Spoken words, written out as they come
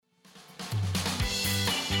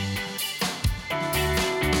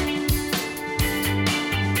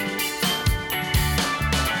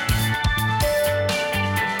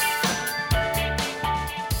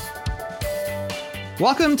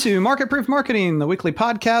Welcome to Market Proof Marketing, the weekly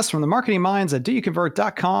podcast from the marketing minds at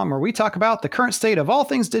doyouconvert.com, where we talk about the current state of all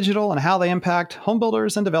things digital and how they impact home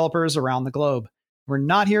builders and developers around the globe. We're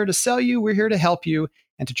not here to sell you, we're here to help you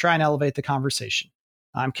and to try and elevate the conversation.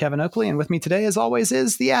 I'm Kevin Oakley, and with me today, as always,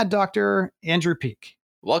 is the ad doctor, Andrew Peak.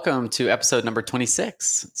 Welcome to episode number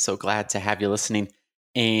 26. So glad to have you listening.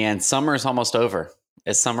 And summer is almost over.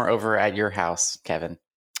 Is summer over at your house, Kevin,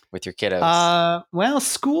 with your kiddos?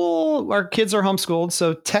 School, our kids are homeschooled,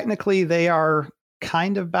 so technically they are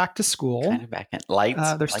kind of back to school. Kind of back in light,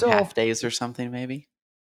 they're like still half days or something, maybe?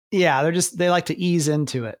 Yeah, they like to ease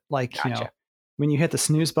into it. Like, Gotcha. When you hit the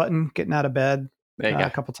snooze button, getting out of bed a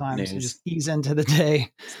couple times, you just ease into the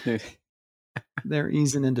day. They're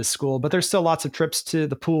easing into school, but there's still lots of trips to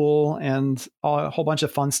the pool and a whole bunch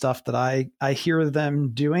of fun stuff that I hear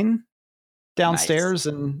them doing downstairs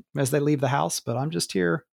and as they leave the house, but I'm just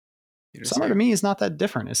here. Summer to me is not that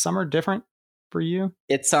different. Is summer different for you?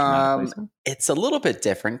 It's a little bit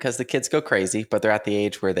different because the kids go crazy, but they're at the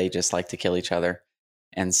age where they just like to kill each other.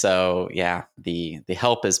 And so, yeah, the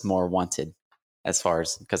help is more wanted as far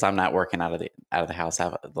as, because I'm not working out of the house. I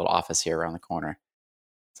have a little office here around the corner.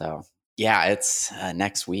 So yeah, it's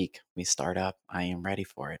next week we start up. I am ready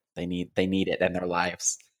for it. They need it in their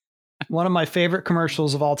lives. One of my favorite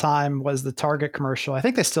commercials of all time was the Target commercial. I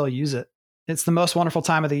think they still use it. It's the most wonderful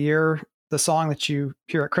time of the year. The song that you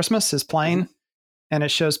hear at Christmas is playing, and it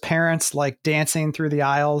shows parents like dancing through the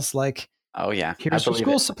aisles, like, oh yeah, here's your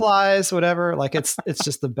school supplies, whatever. Like it's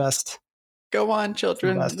just the best. Go on,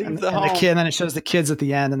 children, leave the home. And then it shows the kids at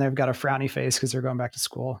the end, and they've got a frowny face because they're going back to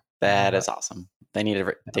school. That is awesome. They need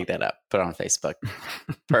to dig that up, put it on Facebook.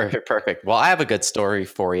 Perfect. Well, I have a good story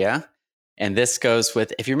for you. And this goes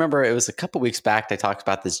with, if you remember, it was a couple weeks back, I talked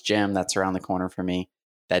about this gym that's around the corner for me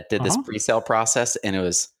that did this pre-sale process. And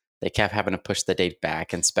they kept having to push the date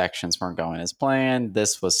back. Inspections weren't going as planned.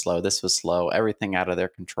 This was slow. Everything out of their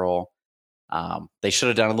control. They should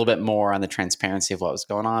have done a little bit more on the transparency of what was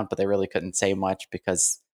going on, but they really couldn't say much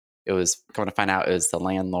because it was coming to find out it was the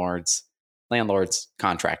landlord's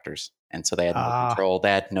contractors. And so they had no control,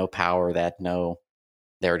 they had no power,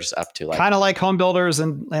 they were just up to like kind of like home builders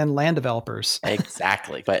and land developers.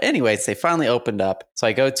 Exactly. But anyways, they finally opened up. So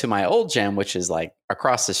I go to my old gym, which is like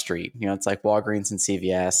across the street. It's like Walgreens and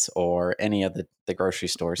CVS or any of the grocery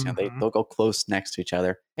stores. They'll go close next to each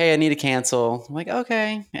other. Hey, I need to cancel. I'm like,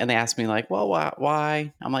 okay. And they asked me like, well,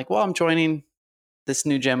 why? I'm like, well, I'm joining this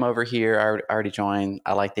new gym over here. I already joined.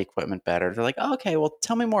 I like the equipment better. They're like, oh, okay, well,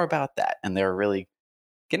 tell me more about that. And they're really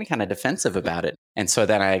getting kind of defensive about it. And so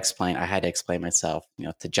then I had to explain myself,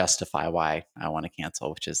 to justify why I want to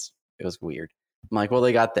cancel, it was weird. I'm like, well,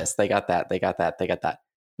 they got this, they got that, they got that, they got that.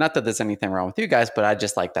 Not that there's anything wrong with you guys, but I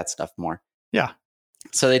just like that stuff more. Yeah.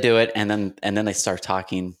 So they do it. And then they start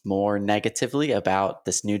talking more negatively about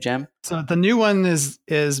this new gym. So the new one is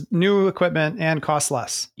new equipment and costs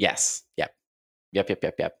less. Yes. Yep.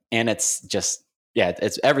 And it's just,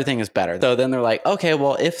 it's everything is better. So then they're like, okay,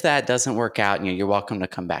 well, if that doesn't work out, you're welcome to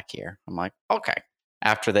come back here. I'm like, okay.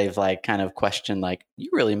 After they've like kind of questioned, like, you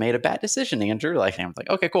really made a bad decision, Andrew. Like, I'm like,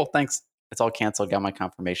 okay, cool, thanks. It's all canceled. Got my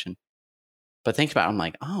confirmation. But think about it, I'm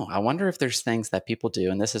like, I wonder if there's things that people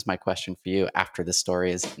do. And this is my question for you after the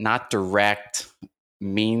story is not direct,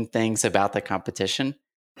 mean things about the competition,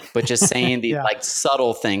 but just saying the like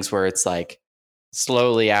subtle things where it's like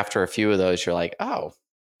slowly after a few of those, you're like, oh,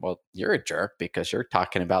 well, you're a jerk because you're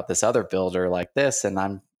talking about this other builder like this, and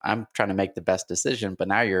I'm trying to make the best decision, but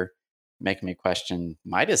now you're making me question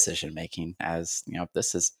my decision making as,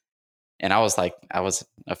 this is, and I was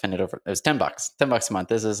offended over, it was $10 a month.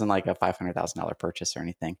 This isn't like a $500,000 purchase or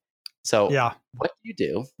anything. So what do you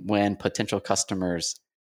do when potential customers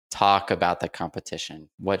talk about the competition?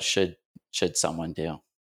 What should someone do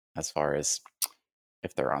as far as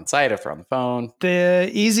if they're on site, if they're on the phone? The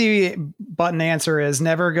easy button answer is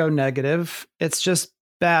never go negative. It's just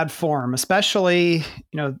bad form, especially,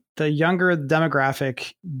 the younger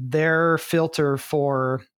demographic, their filter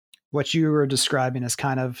for what you were describing is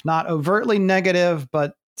kind of not overtly negative,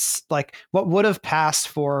 but like what would have passed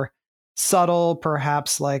for subtle,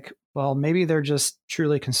 perhaps like, well, maybe they're just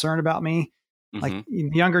truly concerned about me. Like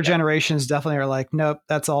younger generations definitely are like, nope,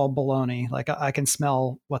 that's all baloney. Like I can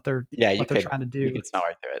smell what they're trying to do. You can smell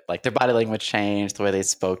right through it. Like their body language changed, the way they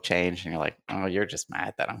spoke changed, and you're like, oh, you're just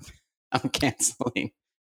mad that I'm canceling.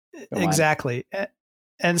 Exactly.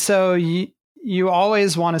 And so you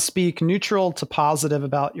always want to speak neutral to positive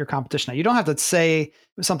about your competition. Now, you don't have to say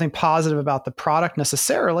something positive about the product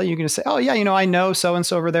necessarily. You can just say, oh yeah, I know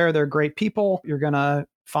so-and-so over there. They're great people. You're going to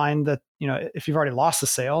find that, if you've already lost the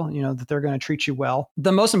sale, that they're going to treat you well.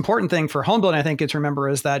 The most important thing for home building, I think, to remember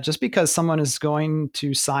is that just because someone is going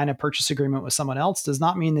to sign a purchase agreement with someone else does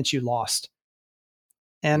not mean that you lost.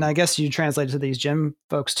 And I guess you translate it to these gym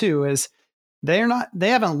folks too, is they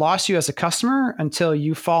haven't lost you as a customer until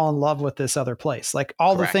you fall in love with this other place. Like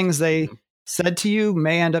all Correct. the things they said to you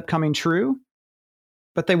may end up coming true,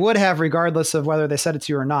 but they would have regardless of whether they said it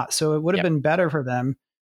to you or not. So it would have been better for them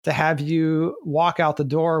to have you walk out the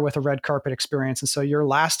door with a red carpet experience. And so your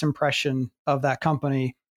last impression of that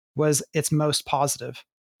company was its most positive.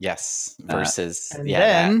 Yes. Versus,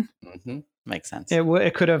 then makes sense.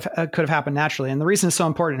 It could have happened naturally. And the reason it's so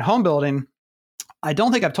important in home building, I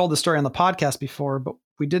don't think I've told the story on the podcast before, but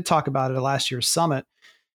we did talk about it at last year's summit,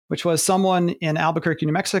 which was someone in Albuquerque,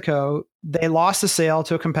 New Mexico. They lost a sale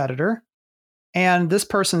to a competitor, and this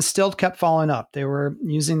person still kept following up. They were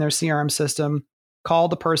using their CRM system,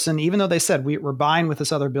 called the person, even though they said we're buying with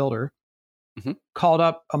this other builder, called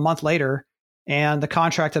up a month later, and the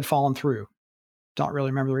contract had fallen through. Don't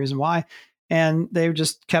really remember the reason why. And they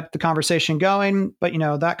just kept the conversation going. But,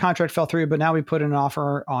 that contract fell through. But now we put in an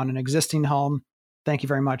offer on an existing home. Thank you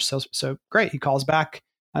very much. So great. He calls back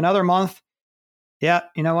another month. Yeah,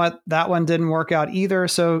 you know what? That one didn't work out either.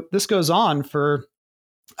 So this goes on for,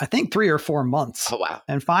 I think, 3 or 4 months. Oh, wow.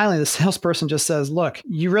 And finally, the salesperson just says, look,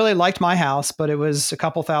 you really liked my house, but it was a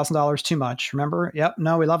couple $1,000s too much. Remember? Yep.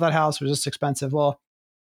 No, we love that house. It was just expensive. Well,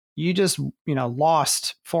 you just,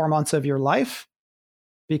 lost 4 months of your life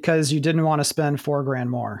because you didn't want to spend $4,000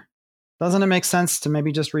 more. Doesn't it make sense to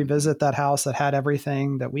maybe just revisit that house that had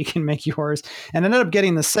everything that we can make yours, and ended up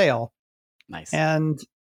getting the sale? Nice. And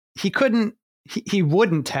he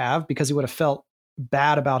wouldn't have, because he would have felt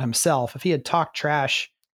bad about himself. If he had talked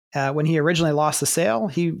trash when he originally lost the sale,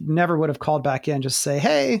 he never would have called back in, just say,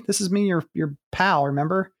 hey, this is me, your pal,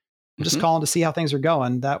 remember? I'm just calling to see how things are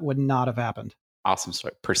going. That would not have happened. Awesome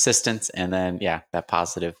story. Persistence, and then that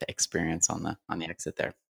positive experience on the exit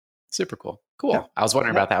there. Super cool. Cool. Yeah. I was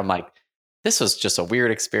wondering about that. I'm like, this was just a weird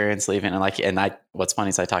experience leaving. And what's funny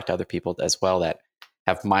is I talked to other people as well that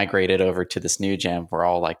have migrated over to this new gym. We're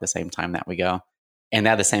all like the same time that we go. And they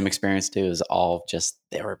had the same experience too. It was all just,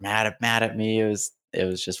 they were mad at me. It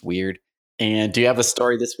was just weird. And do you have a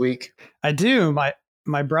story this week? I do.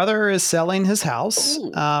 My brother is selling his house.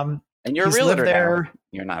 And you're a realtor there. Now.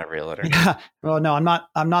 You're not a realtor. Yeah. Well, no, I'm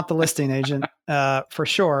not the listing agent for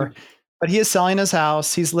sure. But he is selling his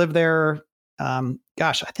house. He's lived there, I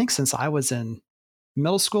think since I was in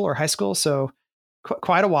middle school or high school. So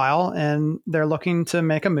quite a while. And they're looking to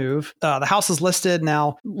make a move. The house is listed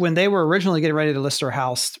now. When they were originally getting ready to list their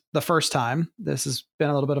house the first time, this has been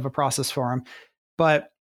a little bit of a process for them.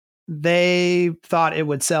 But they thought it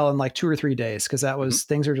would sell in like 2 or 3 days, because that was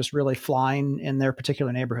things are just really flying in their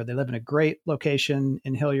particular neighborhood. They live in a great location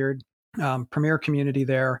in Hilliard, premier community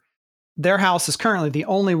there. Their house is currently the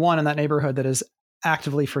only one in that neighborhood that is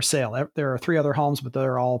actively for sale. There are 3 other homes, but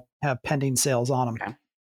they're all have pending sales on them. Okay.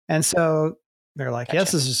 And so they're like,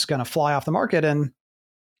 yes, this is just going to fly off the market. And,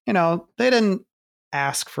 they didn't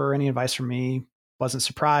ask for any advice from me. Wasn't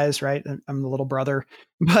surprised, right? I'm the little brother.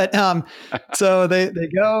 But so they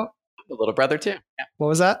go. The little brother too. Yeah. What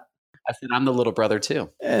was that? I said, I'm the little brother too.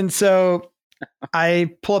 And so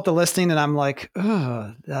I pull up the listing and I'm like,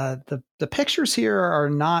 the pictures here are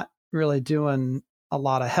not really doing a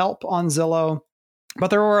lot of help on Zillow, but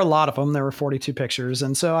there were a lot of them. There were 42 pictures.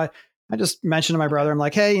 And so I just mentioned to my brother, I'm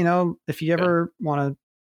like, hey, if you ever want to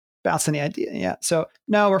bounce any idea. Yeah. So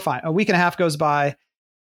no, we're fine. A week and a half goes by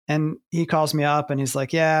and he calls me up and he's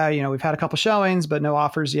like, yeah, we've had a couple showings, but no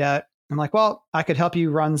offers yet. I'm like, well, I could help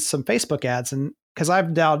you run some Facebook ads. And because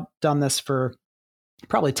I've now done this for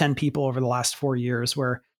probably 10 people over the last 4 years,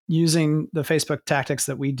 where using the Facebook tactics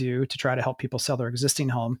that we do to try to help people sell their existing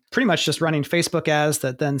home, pretty much just running Facebook ads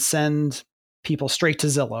that then send people straight to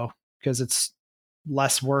Zillow, because it's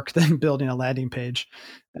less work than building a landing page,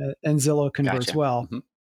 and Zillow converts well.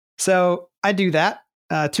 So I do that.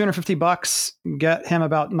 $250, get him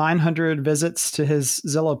about 900 visits to his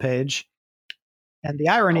Zillow page. And the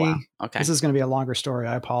irony, this is going to be a longer story.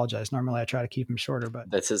 I apologize. Normally I try to keep them shorter,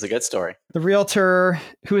 but this is a good story. The realtor,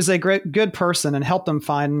 who is a good person, and helped them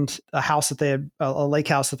find a house that they had, a lake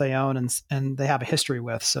house that they own and they have a history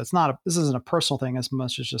with. So this isn't a personal thing as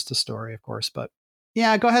much as just a story, of course, but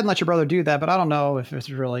yeah, go ahead and let your brother do that. But I don't know if it's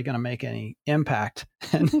really going to make any impact.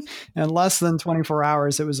 And in less than 24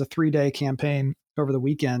 hours, it was a 3-day campaign over the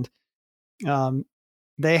weekend.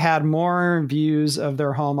 They had more views of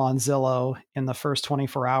their home on Zillow in the first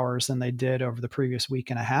 24 hours than they did over the previous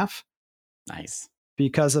week and a half. Nice.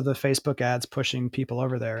 Because of the Facebook ads pushing people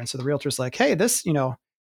over there. And so the realtor's like, hey, this,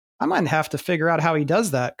 I might have to figure out how he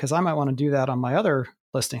does that because I might want to do that on my other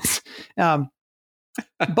listings.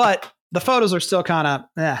 But the photos are still kind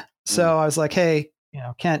of, So I was like, hey,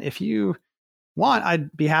 Kent, if you want,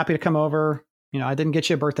 I'd be happy to come over. I didn't get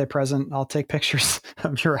you a birthday present. I'll take pictures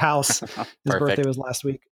of your house. His birthday was last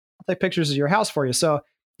week. I'll take pictures of your house for you. So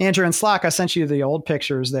Andrew, in Slack, I sent you the old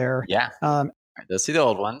pictures there. Yeah. Let's see the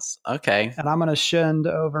old ones. Okay. And I'm going to send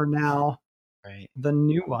over now the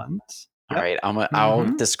new ones. All right. I'll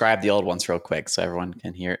describe the old ones real quick so everyone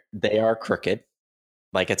can hear. They are crooked.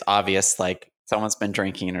 Like it's obvious, like someone's been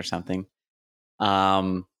drinking or something.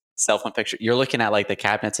 Cell phone picture. You're looking at like the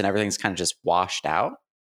cabinets and everything's kind of just washed out.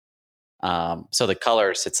 So the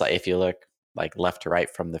colors, it's like if you look like left to right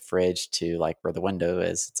from the fridge to like where the window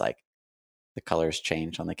is, it's like the colors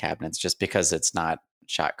change on the cabinets just because it's not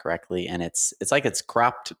shot correctly, and it's like it's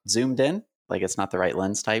cropped, zoomed in, like it's not the right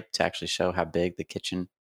lens type to actually show how big the kitchen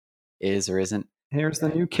is or isn't. Here's the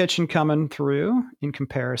new kitchen coming through in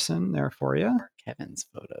comparison there for you. Kevin's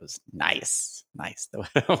photos. Nice.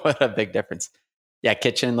 What a big difference. Yeah,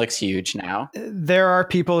 kitchen looks huge now. There are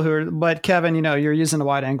people but Kevin, you're using a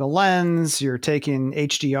wide angle lens, you're taking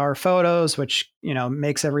HDR photos, which,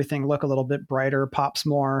 makes everything look a little bit brighter, pops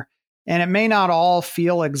more. And it may not all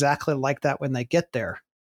feel exactly like that when they get there,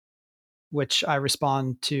 which I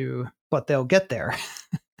respond to, but they'll get there.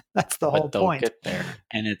 That's the whole point. Get there.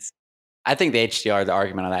 And I think the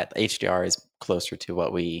argument on that, the HDR is closer to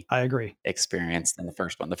what I agree experienced in the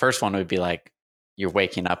first one. The first one would be like, you're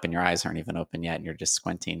waking up and your eyes aren't even open yet and you're just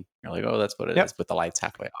squinting. You're like, oh, that's what it is, with the lights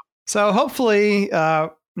halfway off. So hopefully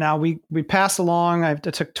now we passed along. I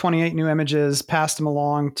took 28 new images, passed them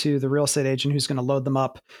along to the real estate agent who's going to load them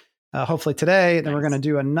up hopefully today. Then we're going to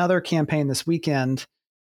do another campaign this weekend.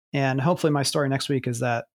 And hopefully my story next week is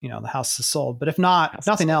that, the house is sold. But if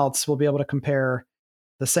nothing else, we'll be able to compare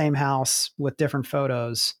the same house with different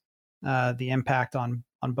photos, the impact on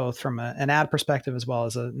both from an ad perspective as well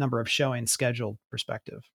as a number of showing scheduled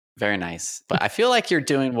perspective. Very nice. But I feel like you're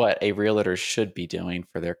doing what a realtor should be doing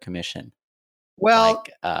for their commission. Well,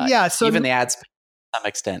 So even the ads, to some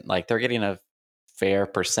extent, like they're getting a fair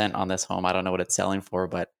percent on this home. I don't know what it's selling for,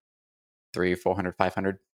 but 300, 400,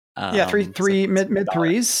 500. Three mid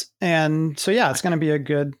threes. And so, it's going to be a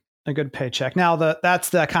good paycheck. Now that's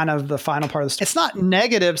the kind of the final part of the story. It's not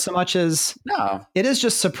negative so much as it is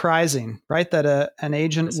just surprising, right? That an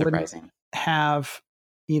agent wouldn't have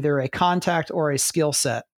either a contact or a skill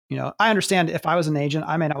set. I understand if I was an agent,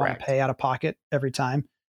 I may not want to pay out of pocket every time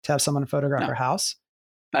to have someone photograph our house.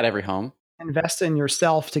 Not every home. Invest in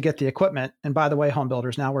yourself to get the equipment. And by the way, home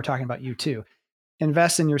builders, now we're talking about you too.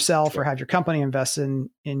 Invest in yourself or have your company invest in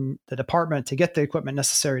the department to get the equipment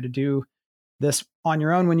necessary to do this on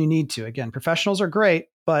your own when you need to. Again, professionals are great,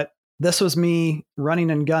 but this was me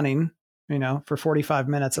running and gunning, for 45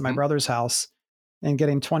 minutes at my brother's house and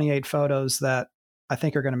getting 28 photos that I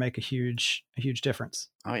think are going to make a huge difference.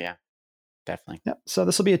 Oh yeah, definitely. Yep. So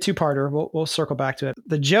this will be a two-parter. We'll circle back to it.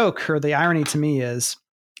 The joke or the irony to me is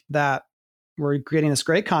that we're getting this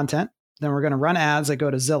great content. Then we're going to run ads that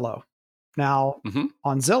go to Zillow. Now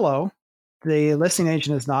on Zillow, the listing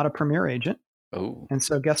agent is not a premier agent. Oh. And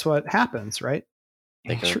so guess what happens, right?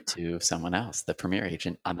 They go to someone else, the premier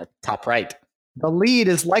agent on the top right. The lead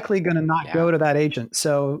is likely going to not go to that agent.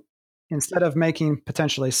 So instead of making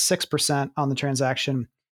potentially 6% on the transaction,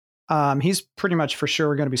 he's pretty much for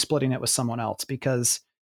sure going to be splitting it with someone else because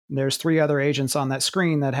there's 3 other agents on that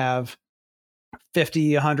screen that have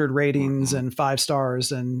 50, 100 ratings and 5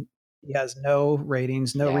 stars, and he has no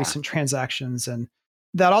ratings, no recent transactions. And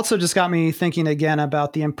that also just got me thinking again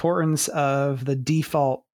about the importance of the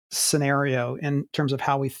default scenario in terms of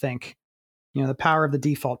how we think, the power of the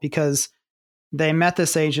default, because they met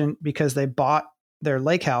this agent because they bought their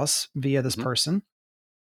lake house via this person.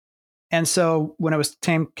 And so when it was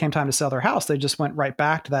came time to sell their house, they just went right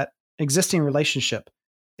back to that existing relationship.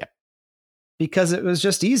 Yep. Because it was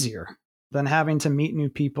just easier than having to meet new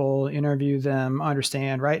people, interview them,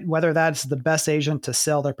 understand, right? Whether that's the best agent to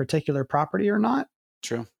sell their particular property or not.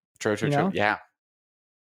 True. Yeah.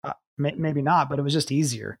 Maybe not, but it was just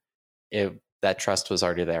easier. That trust was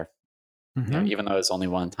already there. Even though it was only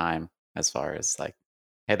one time, as far as like,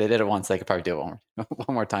 hey, they did it once, they could probably do it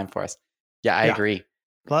one more time for us. Yeah, I agree.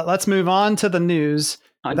 Let's move on to the news.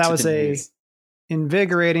 That was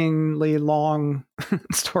invigoratingly long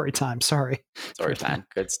story time. Sorry. Story time.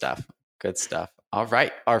 Good stuff. All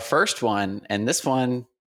right. Our first one, and this one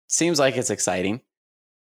seems like it's exciting,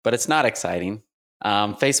 but it's not exciting.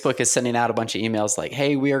 Facebook is sending out a bunch of emails like,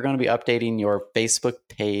 hey, we are going to be updating your Facebook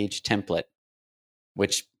page template,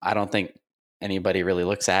 which I don't think anybody really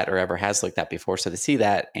looks at or ever has looked at before. So to see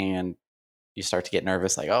that and you start to get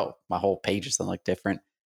nervous, like, oh, my whole page is going to look different.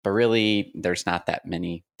 But really, there's not that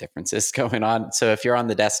many differences going on. So if you're on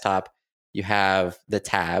the desktop, you have the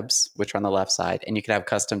tabs, which are on the left side, and you could have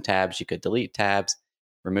custom tabs. You could delete tabs,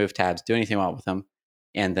 remove tabs, do anything you want with them.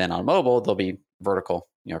 And then on mobile, they'll be vertical,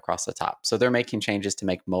 across the top. So they're making changes to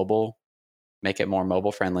make it more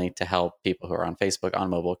mobile friendly to help people who are on Facebook on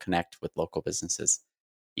mobile connect with local businesses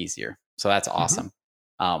easier. So that's awesome.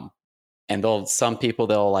 And some people,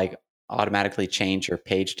 they'll like automatically change your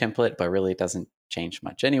page template, but really it doesn't change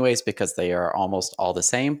much anyways, because they are almost all the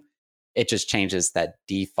same. It just changes that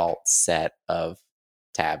default set of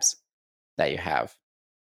tabs that you have.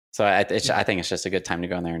 So I think it's just a good time to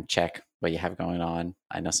go in there and check what you have going on.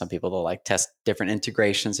 I know some people, they'll like test different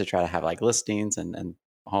integrations to try to have like listings and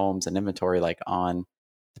homes and inventory like on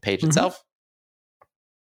the page itself.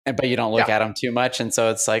 But you don't look at them too much. And so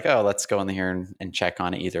it's like, oh, let's go in here and check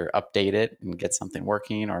on it, either update it and get something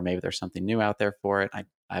working, or maybe there's something new out there for it. I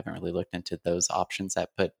haven't really looked into those options that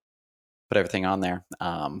put everything on there,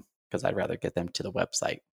 because I'd rather get them to the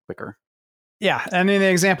website quicker. Yeah. I mean, the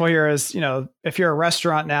example here is, if you're a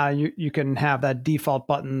restaurant now, you can have that default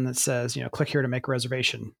button that says, click here to make a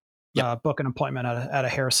reservation, book an appointment at a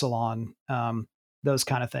hair salon, those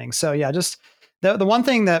kind of things. So yeah, just the one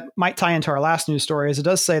thing that might tie into our last news story is it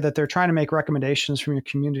does say that they're trying to make recommendations from your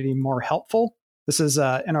community more helpful. This is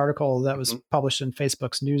an article that was published in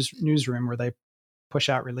Facebook's newsroom, where they push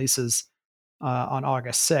out releases on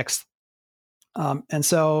August 6th. And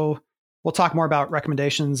so we'll talk more about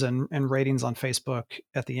recommendations and ratings on Facebook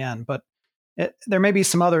at the end, but there may be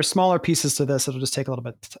some other smaller pieces to this that'll just take a little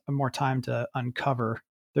bit more time to uncover.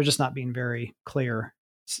 They're just not being very clear.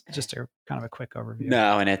 It's just a kind of a quick overview.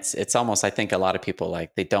 No, and it's almost, I think a lot of people,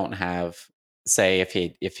 like, they don't have, say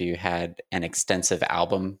if you had an extensive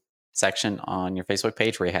album section on your Facebook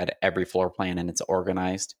page where you had every floor plan and it's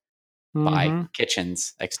organized by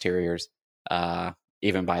kitchens, exteriors,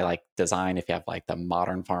 even by like design. If you have like the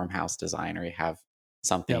modern farmhouse design, or you have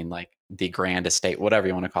something like the grand estate, whatever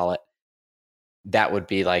you want to call it, that would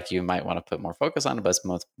be like, you might want to put more focus on it, but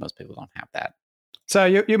most people don't have that. So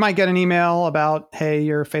you might get an email about, hey,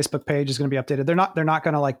 your Facebook page is going to be updated. They're not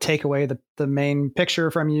going to like take away the main picture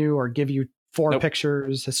from you or give you 4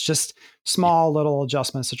 pictures. It's just small little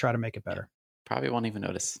adjustments to try to make it better. Probably won't even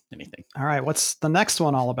notice anything. All right. What's the next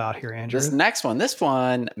one all about here, Andrew? This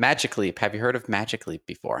one, Magic Leap. Have you heard of Magic Leap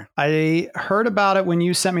before? I heard about it when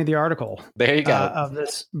you sent me the article. There you go. Of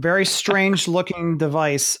this very strange looking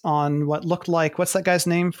device on what looked like, what's that guy's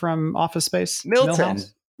name from Office Space? Milton.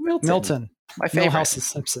 My favorite. Milhouse of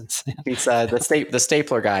Simpsons. He's the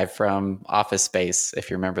stapler guy from Office Space, if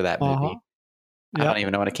you remember that movie. I don't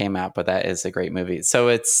even know when it came out, but that is a great movie. So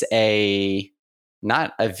it's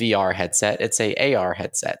not a VR headset, it's a AR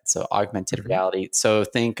headset. So augmented reality. So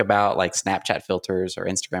think about like Snapchat filters or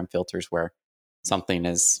Instagram filters where something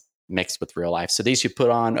is mixed with real life. So these you put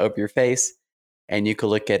on over your face and you can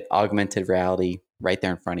look at augmented reality right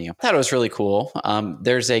there in front of you. I thought it was really cool.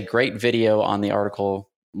 There's a great video on the article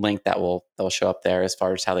link they'll show up there as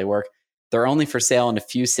far as how they work. They're only for sale in a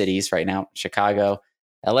few cities right now: Chicago,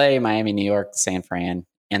 LA, Miami, New York, San Fran.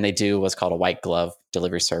 And they do what's called a white glove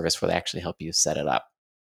delivery service where they actually help you set it up.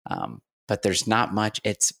 But there's not much.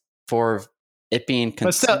 It's for it being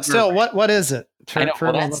consumer. But still, what is it? I know,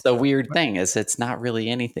 that's the weird thing, is it's not really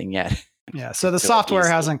anything yet. Yeah. So the software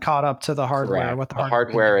hasn't caught up to the hardware. Correct. What the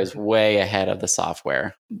hardware is way ahead of the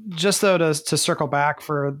software. Just though to circle back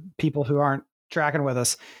for people who aren't tracking with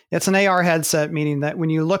us, it's an AR headset, meaning that when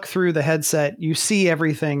you look through the headset, you see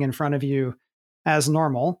everything in front of you as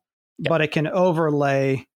normal, but it can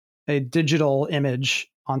overlay a digital image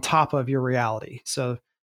on top of your reality. So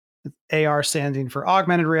AR standing for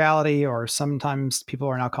augmented reality, or sometimes people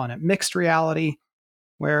are now calling it mixed reality,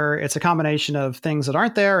 where it's a combination of things that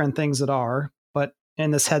aren't there and things that are, but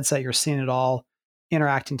in this headset, you're seeing it all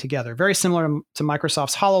interacting together. Very similar to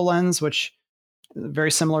Microsoft's HoloLens, which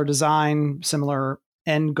very similar design, similar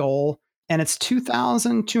end goal. And it's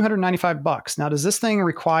 $2,295. Now, does this thing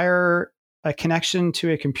require a connection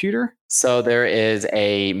to a computer? So there is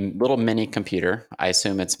a little mini computer. I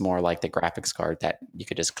assume it's more like the graphics card that you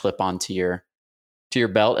could just clip onto your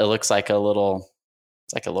belt. It looks like a little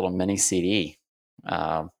mini CD.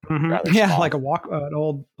 Yeah, like an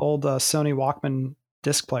old Sony Walkman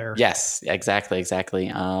disc player. Yes,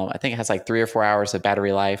 exactly. I think it has like 3 or 4 hours of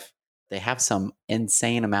battery life. They have some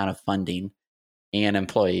insane amount of funding and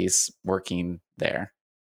employees working there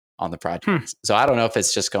on the project. So I don't know if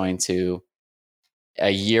it's just going to, a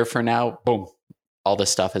year from now, boom, all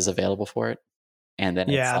this stuff is available for it. And then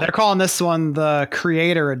they're calling this one the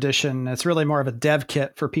Creator Edition. It's really more of a dev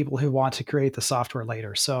kit for people who want to create the software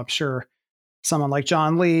later. So I'm sure someone like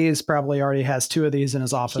John Lee's probably already has 2 of these in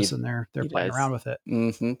his office, and they're playing around with it.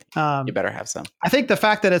 You better have some. I think the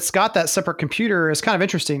fact that it's got that separate computer is kind of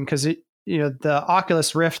interesting because the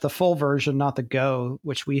Oculus Rift, the full version, not the Go,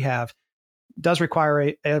 which we have, does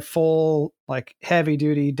require a full like heavy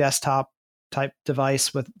duty desktop type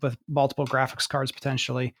device with multiple graphics cards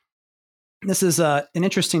potentially. This is an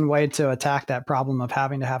interesting way to attack that problem of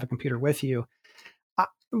having to have a computer with you.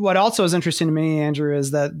 What also is interesting to me, Andrew,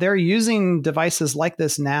 is that they're using devices like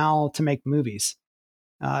this now to make movies.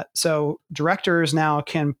 So directors now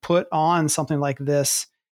can put on something like this,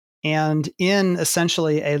 and in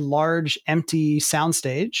essentially a large empty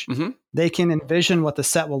soundstage, they can envision what the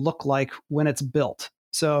set will look like when it's built.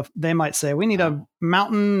 So they might say, we need a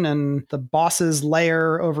mountain and the boss's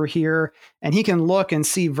lair over here. And he can look and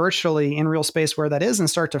see virtually in real space where that is and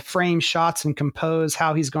start to frame shots and compose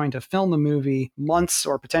how he's going to film the movie months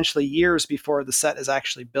or potentially years before the set is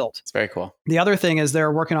actually built. It's very cool. The other thing is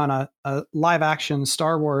they're working on a live action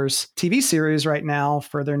Star Wars TV series right now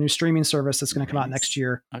for their new streaming service that's going to come out next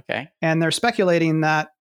year. Okay. And they're speculating that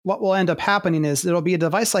what will end up happening is it'll be a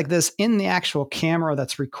device like this in the actual camera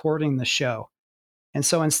that's recording the show. And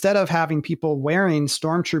so instead of having people wearing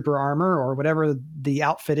stormtrooper armor or whatever the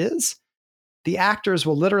outfit is, the actors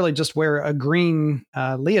will literally just wear a green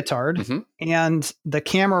leotard, and the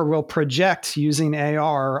camera will project using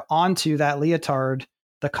AR onto that leotard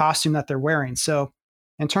the costume that they're wearing. So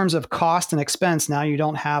in terms of cost and expense, now you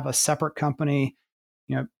don't have a separate company,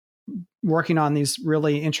 working on these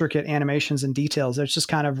really intricate animations and details. It's just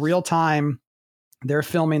kind of real time. They're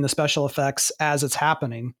filming the special effects as it's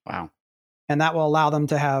happening. Wow. And that will allow them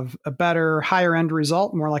to have a better, higher end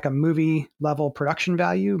result, more like a movie level production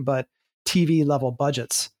value, but TV level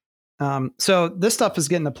budgets. So this stuff is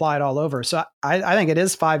getting applied all over. So I think it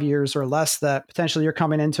is 5 years or less that potentially you're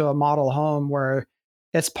coming into a model home where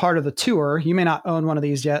it's part of the tour. You may not own one of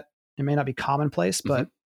these yet. It may not be commonplace, but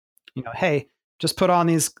hey, just put on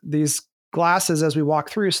these glasses as we walk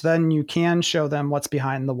through. So then you can show them what's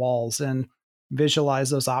behind the walls and visualize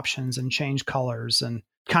those options and change colors, and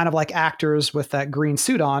kind of like actors with that green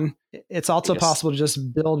suit on. It's also possible to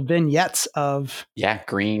just build vignettes of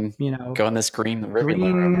green, go in this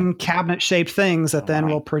green cabinet shaped things that then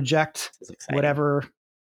will project whatever.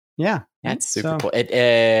 Yeah. That's super cool.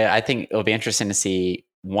 I think it'll be interesting to see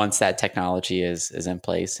once that technology is in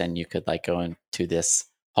place and you could like go into this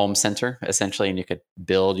home center essentially, and you could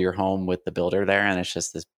build your home with the builder there. And it's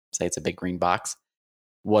just this, say it's a big green box,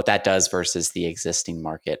 what that does versus the existing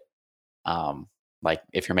market. Like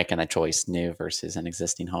if you're making a choice new versus an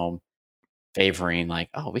existing home, favoring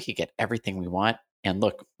like, oh, we could get everything we want. And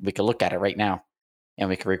look, we could look at it right now and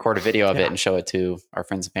we could record a video of it and show it to our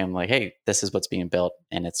friends and family. Like, hey, this is what's being built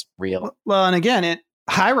and it's real. Well, and again,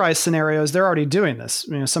 high-rise scenarios, they're already doing this.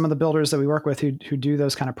 Some of the builders that we work with who do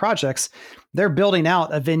those kind of projects, they're building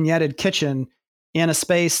out a vignetted kitchen in a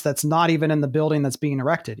space that's not even in the building that's being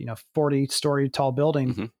erected, 40-story tall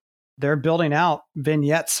building. They're building out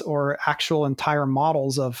vignettes or actual entire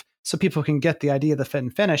models so people can get the idea of the fit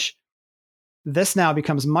and finish. This now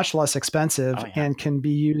becomes much less expensive and can be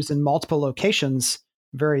used in multiple locations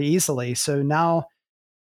very easily. So now,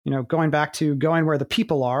 going back to going where the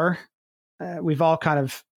people are, we've all kind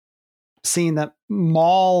of seen that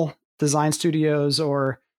mall design studios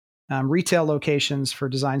or retail locations for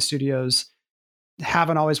design studios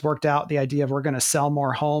haven't always worked out the idea of we're going to sell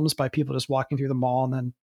more homes by people just walking through the mall and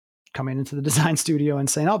then coming into the design studio and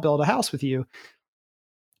saying, I'll build a house with you.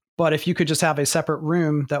 But if you could just have a separate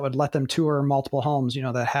room that would let them tour multiple homes,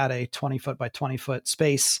 that had a 20-foot by 20-foot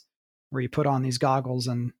space where you put on these goggles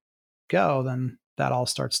and go, then that all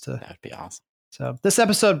starts to... That'd be awesome. So this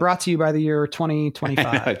episode brought to you by the year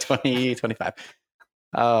 2025. 2025.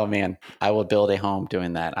 Oh man, I will build a home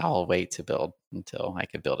doing that. I'll wait to build until I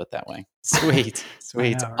could build it that way. Sweet. Know,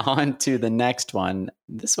 right? On to the next one.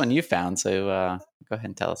 This one you found, so go ahead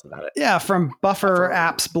and tell us about it. Yeah, from Buffer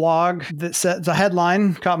Apps blog. The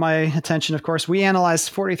headline caught my attention, of course. We analyzed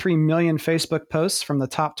 43 million Facebook posts from the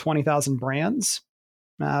top 20,000 brands.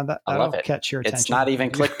 That'll catch your attention. It's not even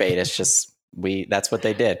clickbait. It's just that's what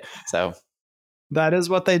they did. So that is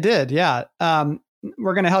what they did. Yeah.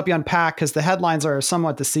 We're going to help you unpack because the headlines are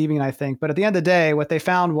somewhat deceiving, I think. But at the end of the day, what they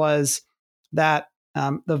found was that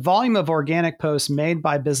the volume of organic posts made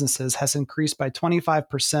by businesses has increased by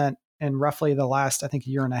 25% in roughly the last, I think,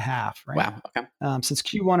 year and a half. Right? Wow. Okay. Since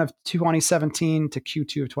Q1 of 2017 to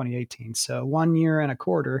Q2 of 2018. So 1 year and a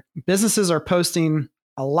quarter. Businesses are posting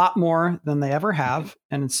a lot more than they ever have.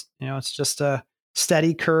 And it's just a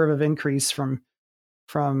steady curve of increase from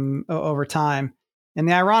over time. And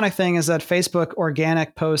the ironic thing is that Facebook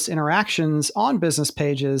organic post interactions on business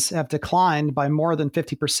pages have declined by more than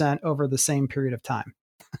 50% over the same period of time.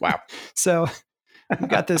 Wow. So we've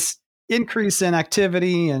got this increase in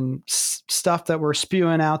activity and stuff that we're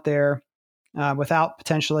spewing out there without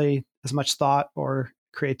potentially as much thought or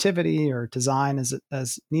creativity or design as it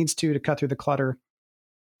as needs to cut through the clutter.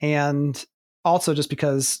 And also just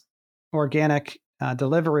because organic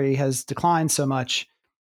delivery has declined so much,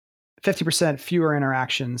 50% fewer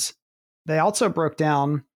interactions. They also broke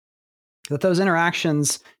down that those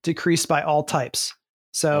interactions decreased by all types.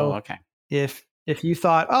 So okay. if you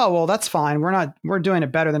thought, oh, well, that's fine, we're doing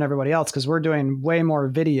it better than everybody else because we're doing way more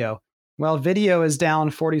video. Well, video is down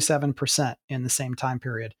 47% in the same time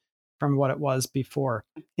period from what it was before.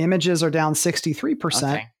 Images are down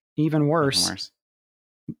 63%, Okay. even worse. Even worse.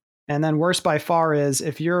 And then worse by far is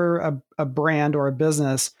if you're a brand or a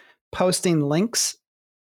business posting links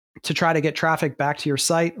to try to get traffic back to your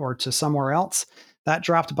site or to somewhere else, that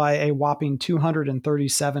dropped by a whopping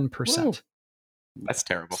 237%. Woo. That's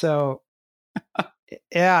terrible. So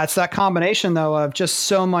yeah, it's that combination though of just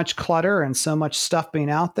so much clutter and so much stuff being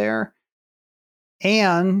out there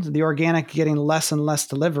and the organic getting less and less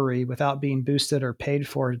delivery without being boosted or paid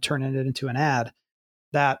for to turn it into an ad,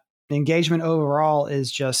 that engagement overall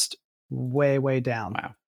is just way, way down.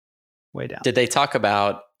 Wow. Way down. Did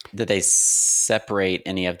they separate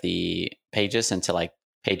any of the pages into like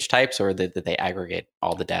page types, or did they aggregate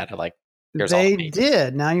all the data? Like, here's all the pages?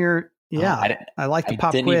 Did. Now you're, I like the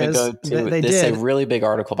pop quiz. They this did. Is a really big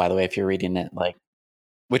article, by the way, if you're reading it, like,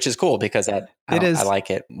 which is cool because I like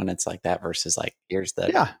it when it's like that versus like, here's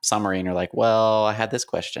the summary and you're like, well, I had this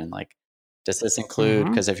question. Like, does this include,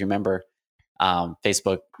 because if you remember,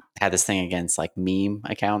 Facebook had this thing against like meme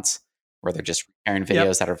accounts where they're just sharing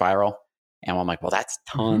videos that are viral. And I'm like, well, that's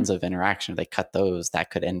tons of interaction. If they cut those, that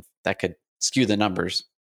could skew the numbers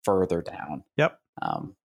further down. Yep.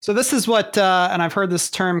 So this is what, and I've heard this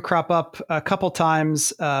term crop up a couple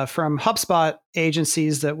times from HubSpot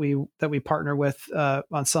agencies that we partner with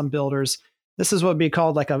on some builders. This is what would be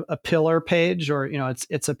called like a pillar page, or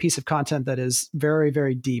it's a piece of content that is very,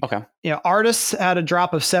 very deep. Okay. Artists had a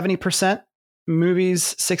drop of 70%.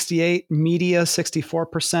 Movies 68%, media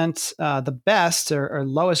 64%. The best or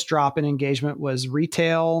lowest drop in engagement was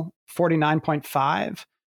retail 49.5%,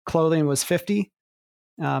 clothing was 50%.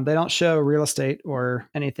 They don't show real estate or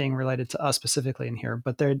anything related to us specifically in here,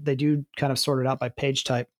 but they do kind of sort it out by page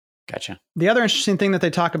type. Gotcha. The other interesting thing that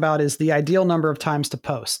they talk about is the ideal number of times to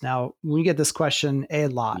post. Now, we get this question a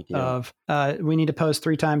lot of we need to post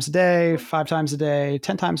 3 times a day, 5 times a day,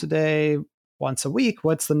 10 times a day, once a week.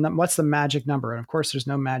 What's the magic number? And of course, there's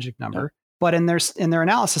no magic number. No. But in their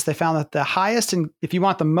analysis, they found that the highest, if you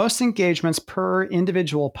want the most engagements per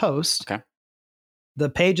individual post, the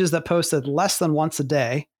pages that posted less than once a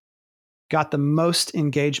day got the most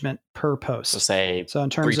engagement per post. So in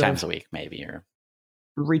terms 3 times a week, maybe, or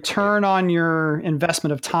return on your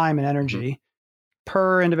investment of time and energy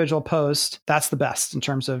per individual post. That's the best in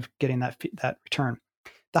terms of getting that return.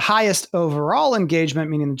 The highest overall engagement,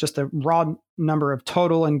 meaning just the raw number of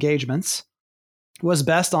total engagements, was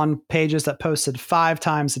best on pages that posted 5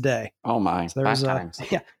 times a day. Oh my! So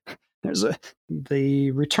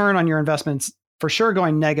the return on your investments for sure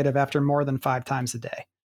going negative after more than 5 times a day.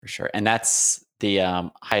 For sure, and that's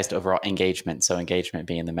the highest overall engagement. So engagement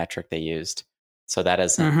being the metric they used. So that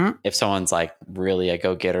isn't if someone's like really a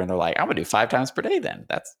go-getter and they're like, I'm gonna do 5 times per day. Then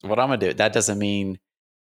that's what I'm gonna do. That doesn't mean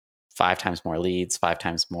 5 times more leads, 5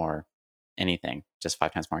 times more anything, just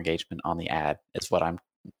 5 times more engagement on the ad is what I'm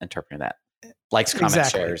interpreting that. Likes, comments,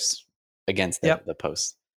 shares against the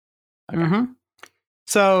post. Okay.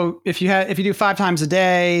 So if you do 5 times a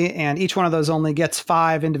day and each one of those only gets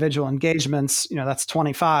 5 individual engagements, that's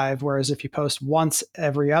 25. Whereas if you post once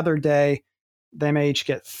every other day, they may each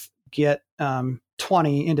get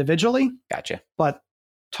 20 individually. Gotcha. But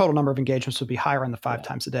total number of engagements would be higher on the 5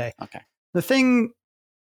 times a day. Okay. The thing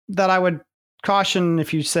that I would caution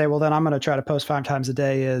if you say, well, then I'm going to try to post 5 times a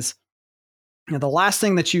day is, the last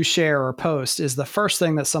thing that you share or post is the first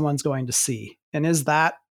thing that someone's going to see. And is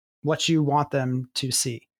that what you want them to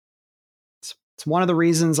see? It's one of the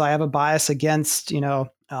reasons I have a bias against,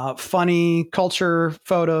 funny culture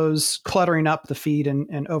photos cluttering up the feed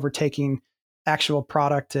and overtaking actual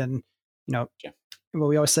product. And, what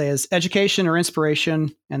we always say is education or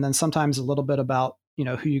inspiration. And then sometimes a little bit about,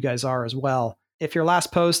 who you guys are as well. If your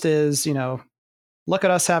last post is, look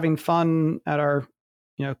at us having fun at our,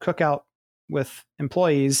 cookout with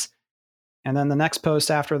employees. And then the next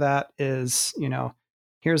post after that is,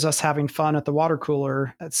 here's us having fun at the water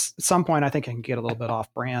cooler. At some point, I think it can get a little bit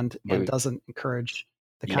off brand and doesn't encourage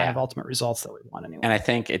the kind of ultimate results that we want anyway. And I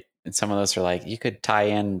think some of those are like, you could tie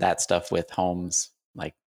in that stuff with homes.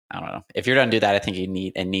 Like, I don't know. If you're going to do that, I think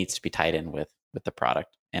it needs to be tied in with the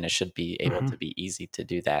product, and it should be able to be easy to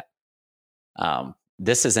do that.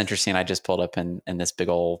 This is interesting. I just pulled up in this big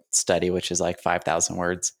old study, which is like 5,000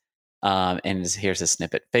 words. And here's a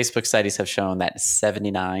snippet. Facebook studies have shown that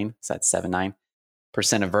 79%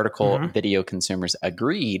 of vertical video consumers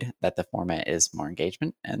agreed that the format is more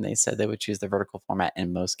engagement, and they said they would choose the vertical format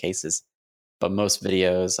in most cases. But most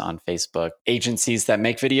videos on Facebook, agencies that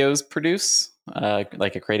make videos produce,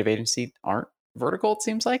 like a creative agency, aren't vertical, it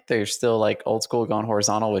seems like. They're still like old school going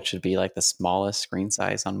horizontal, which would be like the smallest screen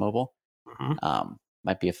size on mobile.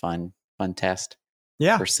 Might be a fun test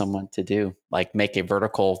for someone to do. Like make a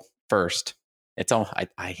vertical first. It's all,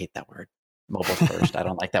 I hate that word, mobile first. I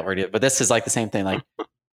don't like that word either. But this is like the same thing. Like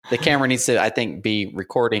the camera needs to, I think, be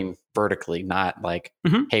recording vertically, not like,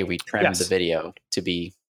 hey, we trimmed the video to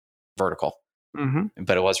be vertical.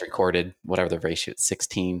 But it was recorded, whatever the ratio,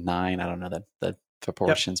 16:9. I don't know the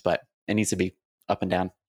proportions, but it needs to be up and down.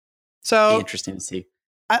 So be interesting to see.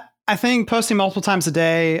 I think posting multiple times a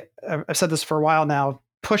day, I've said this for a while now,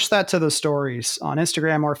 push that to the stories on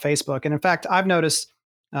Instagram or Facebook. And in fact, I've noticed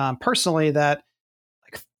personally that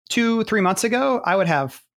like 2-3 months ago, I would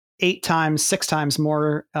have 8 times, 6 times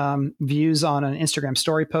more views on an Instagram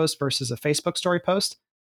story post versus a Facebook story post.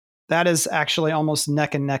 That is actually almost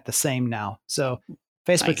neck and neck the same now. So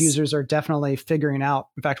Facebook users are definitely figuring out.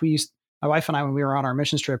 In fact, my wife and I, when we were on our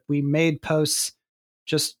missions trip, we made posts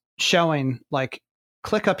just showing like,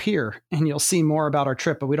 click up here and you'll see more about our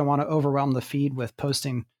trip, but we don't want to overwhelm the feed with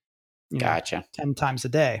posting 10 times a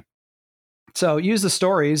day. So use the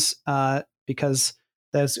stories because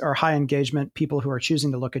those are high engagement people who are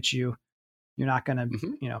choosing to look at you. You're not going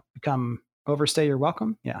to, become overstay your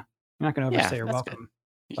welcome. Yeah. You're not going to overstay your welcome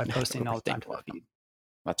by posting all the time to the feed.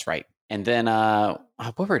 That's right. And then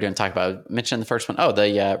what were we doing? Talk about, mentioned the first one. Oh,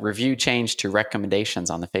 the review change to recommendations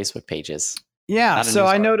on the Facebook pages. Yeah. So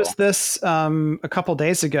I noticed this a couple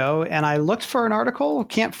days ago, and I looked for an article.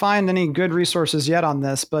 Can't find any good resources yet on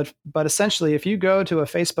this, but essentially, if you go to a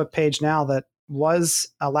Facebook page now that was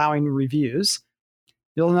allowing reviews,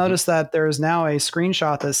 you'll notice that there is now a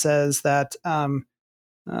screenshot that says that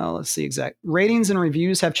let's see, exact ratings and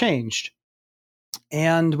reviews have changed.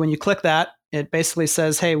 And when you click that, it basically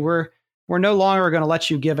says, "Hey, we're no longer going to let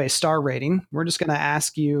you give a star rating. We're just going to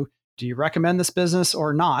ask you, do you recommend this business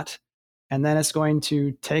or not?" And then it's going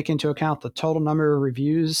to take into account the total number of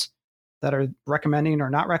reviews that are recommending or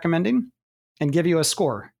not recommending and give you a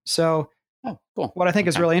score. So what I think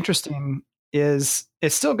is really interesting is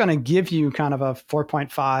it's still going to give you kind of a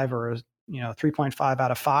 4.5 or 3.5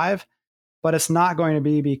 out of 5, but it's not going to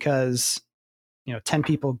be because 10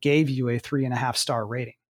 people gave you a 3.5 star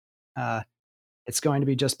rating. It's going to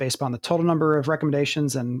be just based upon the total number of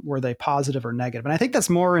recommendations and were they positive or negative. And I think that's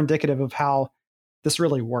more indicative of how this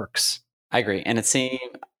really works. I agree. And it seems,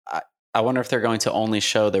 I wonder if they're going to only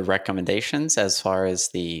show the recommendations as far as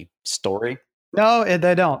the story. No,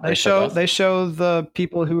 they don't. They show the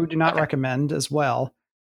people who do not recommend as well.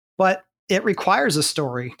 But it requires a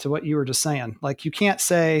story to what you were just saying. Like you can't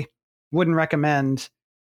say wouldn't recommend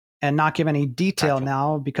and not give any detail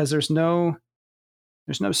now because there's no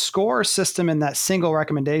score system in that single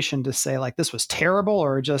recommendation to say like this was terrible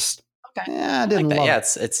or just I didn't love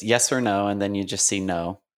it. It's yes or no, and then you just see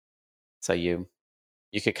no. So you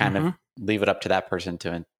could kind of leave it up to that person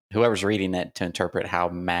whoever's reading it to interpret how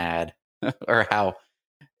mad or how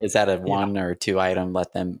is that a 1 or 2 item.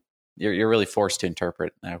 Let them. You're really forced to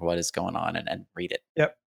interpret what is going on and read it.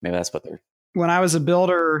 Yep. Maybe that's what they're. When I was a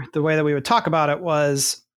builder, the way that we would talk about it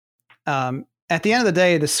was at the end of the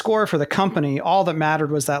day, the score for the company, all that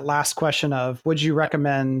mattered was that last question of would you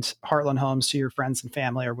recommend Heartland Homes to your friends and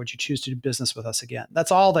family, or would you choose to do business with us again?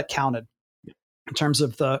 That's all that counted in terms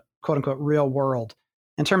of the quote unquote real world.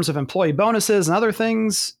 In terms of employee bonuses and other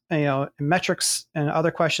things, metrics and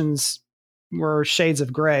other questions were shades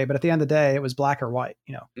of gray. But at the end of the day, it was black or white.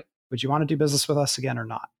 Would you want to do business with us again or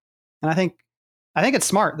not? And I think it's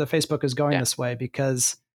smart that Facebook is going this way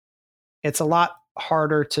because it's a lot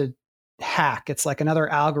harder to hack. It's like another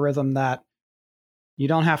algorithm that you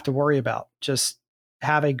don't have to worry about. Just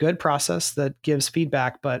have a good process that gives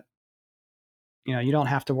feedback, but you don't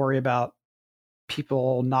have to worry about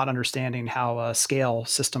people not understanding how a scale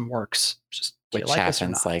system works. Just which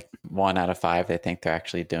happens like 1 out of 5. They think they're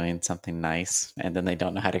actually doing something nice, and then they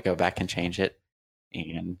don't know how to go back and change it.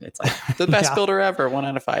 And it's like the best builder ever. 1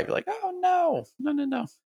 out of 5. You're like, oh no,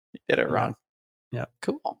 you did it wrong. Yeah,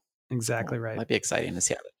 cool. Exactly right. Might be exciting to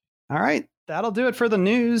see how. All right. That'll do it for the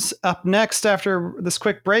news. Up next, after this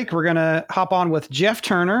quick break, we're going to hop on with Jeff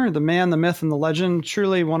Turner, the man, the myth, and the legend.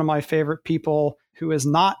 Truly one of my favorite people who is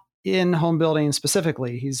not in home building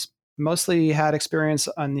specifically. He's mostly had experience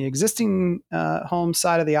on the existing home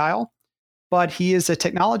side of the aisle, but he is a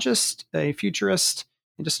technologist, a futurist,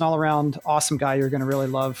 and just an all around awesome guy. You're going to really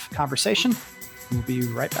love conversation. We'll be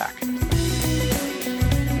right back.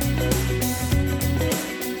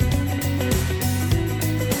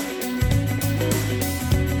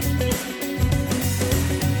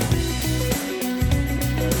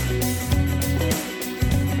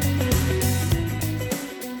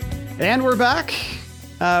 And we're back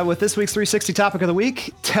with this week's 360 topic of the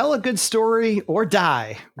week. Tell a good story or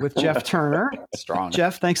die with Jeff Turner. Strong.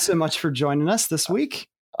 Jeff, thanks so much for joining us this week.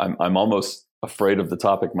 I'm almost afraid of the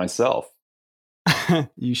topic myself.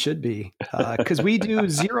 You should be, because we do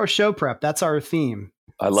zero show prep. That's our theme.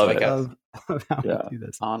 I love it. Of how we do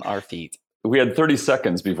this. On our feet. We had 30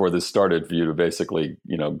 seconds before this started for you to basically,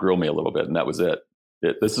 grill me a little bit, and that was it.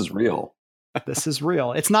 This is real. This is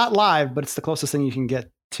real. It's not live, but it's the closest thing you can get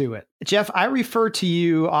to it. Jeff, I refer to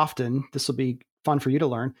you often, this will be fun for you to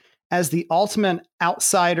learn, as the ultimate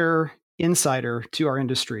outsider insider to our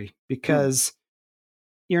industry, because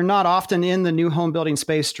you're not often in the new home building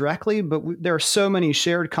space directly, but there are so many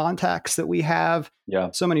shared contacts that we have,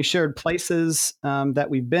 so many shared places that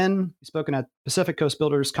we've been. We've spoken at Pacific Coast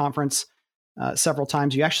Builders Conference several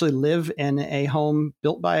times. You actually live in a home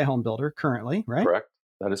built by a home builder currently, right? Correct.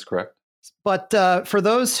 That is correct. But for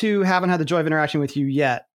those who haven't had the joy of interacting with you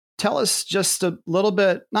yet, tell us just a little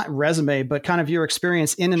bit, not resume, but kind of your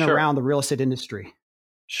experience in and around the real estate industry.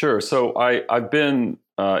 Sure. So I've been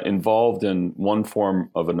involved in one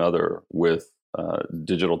form of another with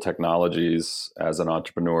digital technologies as an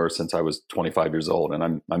entrepreneur since I was 25 years old,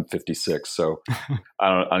 and I'm 56. So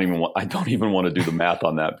I don't even want to do the math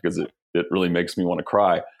on that because it really makes me want to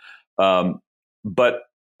cry. But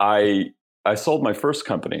I sold my first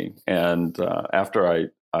company, and after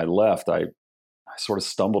I left, I sort of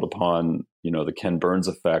stumbled upon the Ken Burns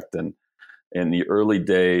effect, and in the early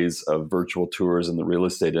days of virtual tours in the real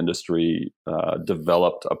estate industry,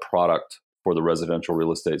 developed a product for the residential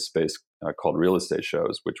real estate space called Real Estate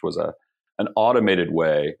Shows, which was an automated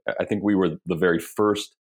way. I think we were the very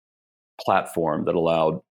first platform that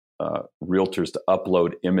allowed realtors to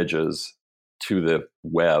upload images to the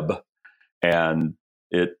web, and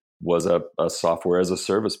it was a software as a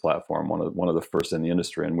service platform, one of the first in the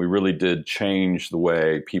industry. And we really did change the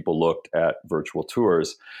way people looked at virtual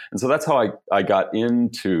tours. And so that's how I got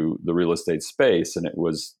into the real estate space. And it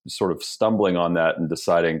was sort of stumbling on that and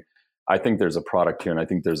deciding, I think there's a product here, and I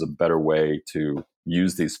think there's a better way to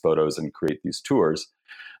use these photos and create these tours.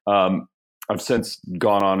 I've since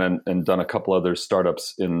gone on and done a couple other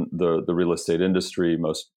startups in the real estate industry.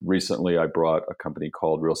 Most recently, I brought a company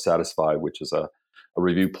called Real Satisfy, which is a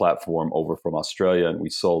review platform over from Australia, and we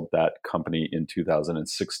sold that company in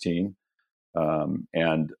 2016.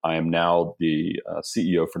 And I am now the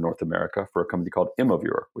CEO for North America for a company called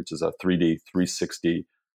Imoviewer, which is a 3D 360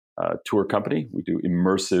 tour company. We do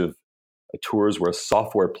immersive tours. We're a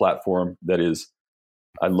software platform that is,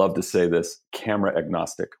 I love to say this, camera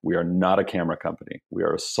agnostic. We are not a camera company. We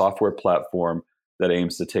are a software platform that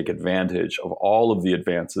aims to take advantage of all of the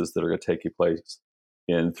advances that are going to take place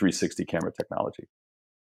in 360 camera technology.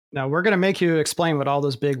 Now, we're going to make you explain what all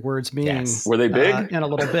those big words mean. Yes. Were they big? In a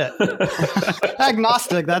little bit.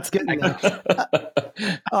 Agnostic, that's getting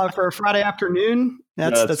for a Friday afternoon,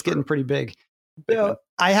 that's getting pretty big. So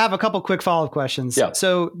I have a couple quick follow-up questions. Yeah.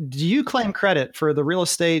 So do you claim credit for the real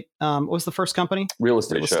estate, what was the first company? Real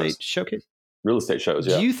Estate Showcase? Real Estate Shows,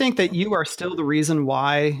 yeah. Do you think that you are still the reason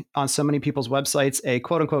why on so many people's websites a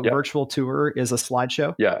quote-unquote virtual tour is a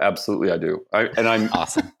slideshow? Yeah, absolutely I do. I'm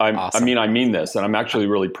awesome. I mean this, and I'm actually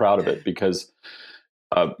really proud of it because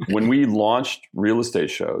when we launched Real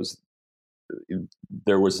Estate Shows,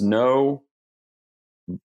 there was nothing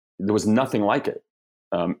like it.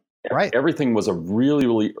 Right. Everything was a really,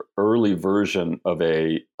 really early version of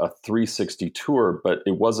a 360 tour, but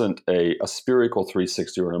it wasn't a spherical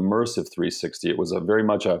 360 or an immersive 360. It was a very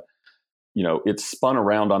much it spun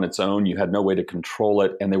around on its own. You had no way to control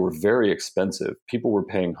it, and they were very expensive. People were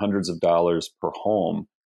paying hundreds of dollars per home,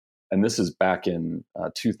 and this is back in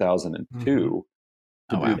 2002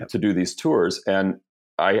 to do these tours. And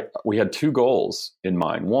we had two goals in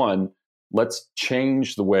mind. One, let's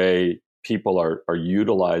change the way people are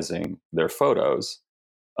utilizing their photos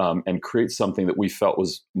and create something that we felt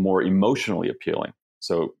was more emotionally appealing.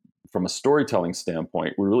 So from a storytelling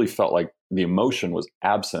standpoint, we really felt like the emotion was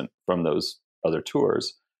absent from those other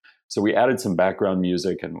tours. So we added some background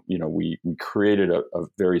music, and we created a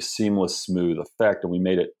very seamless, smooth effect, and we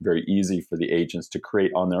made it very easy for the agents to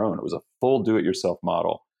create on their own. It was a full do-it-yourself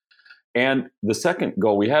model. And the second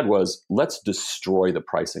goal we had was, let's destroy the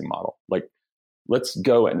pricing model. Like, let's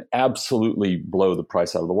go and absolutely blow the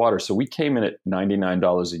price out of the water. So we came in at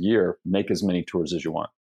 $99 a year, make as many tours as you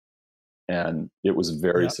want. And it was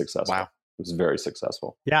very successful. Wow. It was very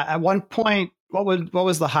successful. Yeah. At one point, what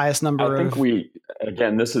was the highest number? I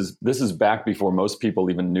think this is back before most people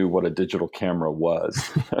even knew what a digital camera was.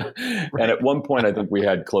 Right. And at one point, I think we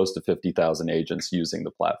had close to 50,000 agents using the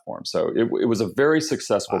platform. So it was a very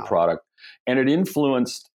successful product, and it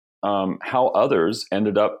influenced how others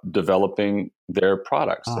ended up developing their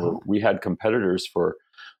products. So we had competitors for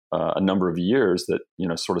a number of years that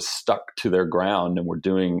sort of stuck to their ground and were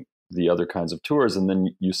doing the other kinds of tours, and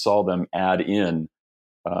then you saw them add in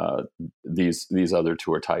these other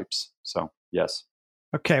tour types. So yes.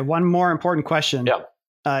 Okay, one more important question.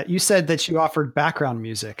 Yeah. You said that you offered background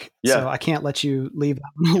music, so I can't let you leave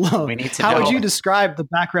that one alone. We need to How know. would you describe the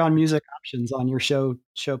background music options on your show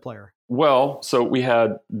player? Well, so we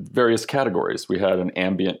had various categories. We had an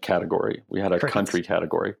ambient category. We had a country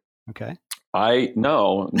category. Okay. It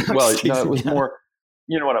was more.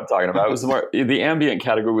 You know what I'm talking about. It was more, the ambient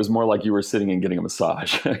category was more like you were sitting and getting a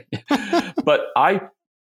massage. But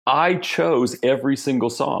I chose every single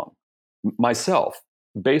song myself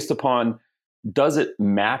based upon, does it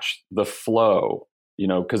match the flow?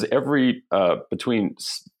 Because every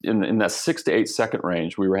in that 6 to 8 second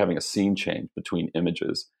range, we were having a scene change between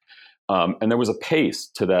images, and there was a pace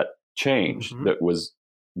to that change that was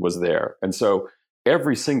there, and so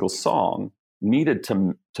every single song needed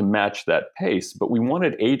to match that pace, but we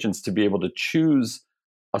wanted agents to be able to choose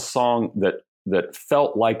a song that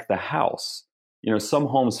felt like the house. Some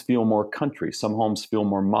homes feel more country, some homes feel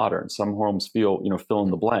more modern, some homes feel, fill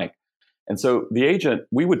in the blank. And so the agent,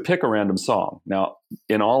 we would pick a random song. Now,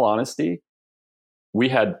 in all honesty, we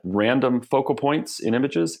had random focal points in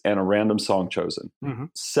images and a random song chosen.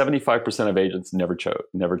 75% of agents never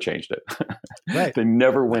changed it. Right. They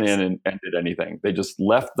never went in and did anything. They just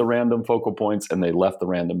left the random focal points and they left the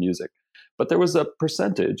random music. But there was a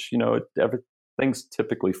percentage, things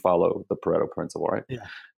typically follow the Pareto principle, right? Yeah.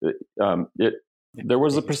 There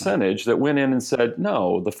was a percentage that went in and said,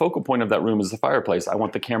 no, the focal point of that room is the fireplace. I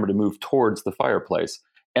want the camera to move towards the fireplace.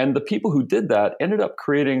 And the people who did that ended up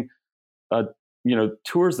creating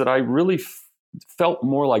tours that I really felt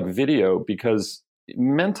more like video, because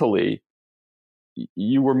mentally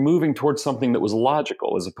you were moving towards something that was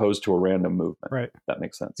logical as opposed to a random movement. Right. That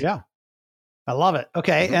makes sense. Yeah. I love it.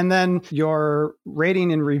 Okay. And then your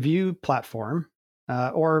rating and review platform,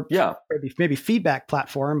 or maybe feedback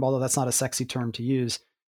platform, although that's not a sexy term to use.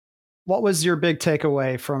 What was your big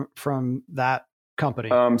takeaway from that company?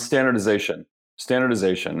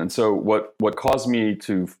 Standardization. And so what caused me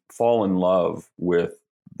to fall in love with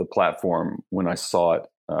the platform when I saw it,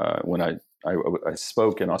 when I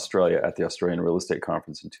spoke in Australia at the Australian Real Estate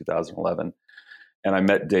Conference in 2011, and I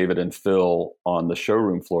met David and Phil on the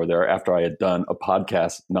showroom floor there after I had done a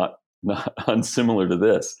podcast not unsimilar to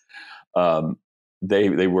this.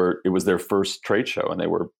 It was their first trade show, and they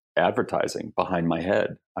were advertising behind my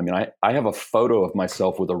head. I mean, I have a photo of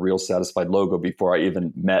myself with a Real Satisfied logo before I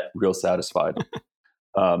even met Real Satisfied,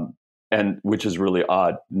 and which is really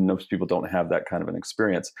odd. Most people don't have that kind of an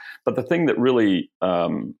experience. But the thing that really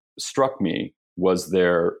struck me was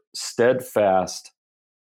their steadfast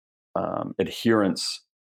adherence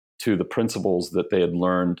to the principles that they had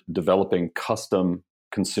learned developing custom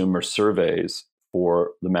consumer surveys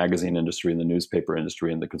for the magazine industry and the newspaper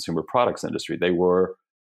industry and the consumer products industry. They were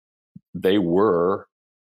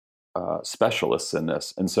specialists in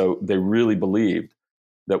this. And so they really believed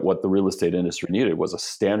that what the real estate industry needed was a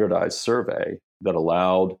standardized survey that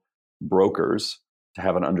allowed brokers to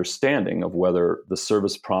have an understanding of whether the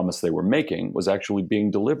service promise they were making was actually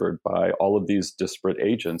being delivered by all of these disparate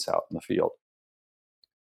agents out in the field.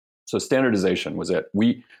 So standardization was it.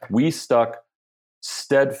 We stuck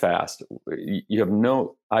steadfast. You have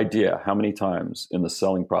no idea how many times in the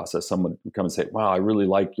selling process someone would come and say, wow, I really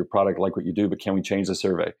like your product, I like what you do, but can we change the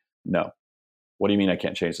survey? No. What do you mean I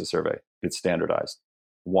can't change the survey? It's standardized.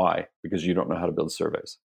 Why? Because you don't know how to build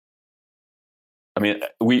surveys. I mean,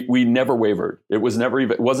 we never wavered. It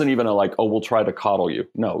wasn't even a like, oh, we'll try to coddle you.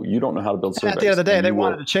 No, you don't know how to build surveys. At the end of the day, they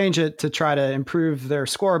wanted to change it to try to improve their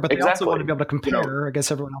score, but they also wanted to be able to compare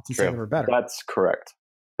against everyone else and say they were better. That's correct.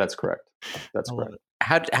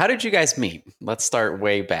 How did you guys meet? Let's start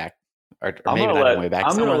way back, or maybe not way back.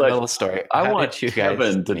 I'm going to let the story. I want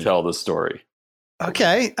Kevin to tell the story.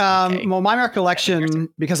 Okay. Okay. Well, my recollection,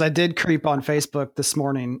 because I did creep on Facebook this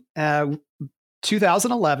morning,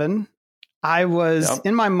 2011, I was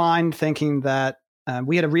in my mind thinking that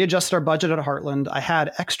we had readjusted our budget at Heartland. I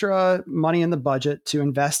had extra money in the budget to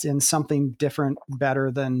invest in something different,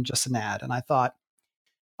 better than just an ad. And I thought,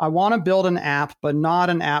 I want to build an app, but not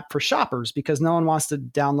an app for shoppers, because no one wants to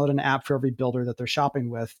download an app for every builder that they're shopping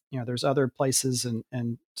with. There's other places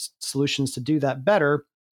and solutions to do that better.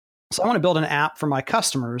 So I want to build an app for my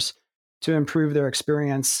customers to improve their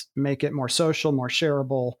experience, make it more social, more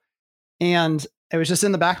shareable. And it was just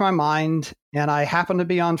in the back of my mind. And I happened to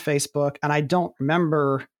be on Facebook, and I don't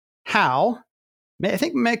remember how. I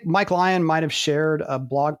think Mike Lyon might have shared a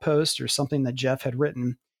blog post or something that Jeff had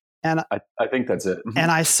written. And I think that's it.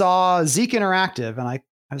 And I saw Zeek Interactive, and I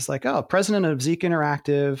was like, oh, president of Zeek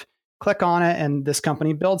Interactive, click on it, and this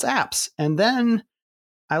company builds apps. And then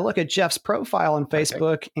I look at Jeff's profile on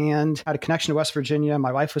Facebook and had a connection to West Virginia.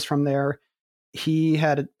 My wife was from there. He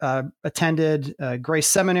had attended Grace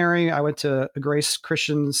Seminary. I went to a Grace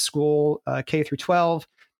Christian school, K through 12.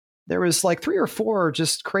 There was like 3 or 4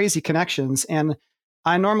 just crazy connections. And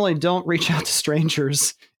I normally don't reach out to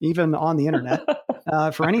strangers, even on the internet,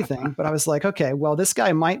 for anything. But I was like, okay, well, this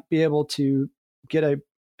guy might be able to get a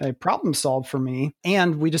problem solved for me.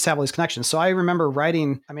 And we just have all these connections. So I remember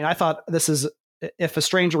writing, I thought if a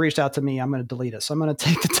stranger reached out to me, I'm going to delete it. So I'm going to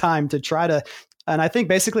take the time to try to, and I think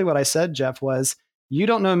basically what I said, Jeff, was, you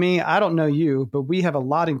don't know me, I don't know you, but we have a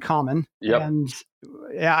lot in common. Yep. And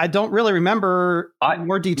yeah, I don't really remember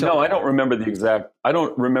more detail. No, I don't remember the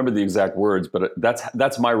exact words, but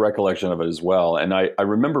that's my recollection of it as well. And I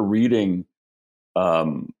remember reading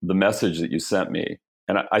the message that you sent me.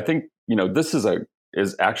 And I think, this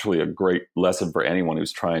is actually a great lesson for anyone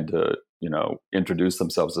who's trying to, introduce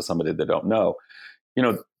themselves to somebody they don't know.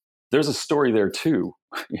 There's a story there too.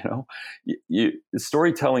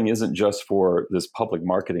 Storytelling isn't just for this public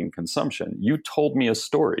marketing consumption. You told me a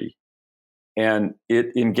story, and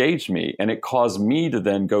it engaged me, and it caused me to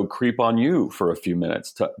then go creep on you for a few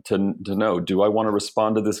minutes to know, do I want to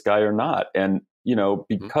respond to this guy or not? And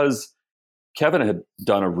because Kevin had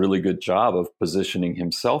done a really good job of positioning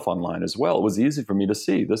himself online as well, it was easy for me to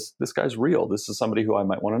see this guy's real. This is somebody who I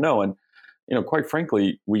might want to know. And quite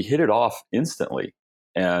frankly, we hit it off instantly.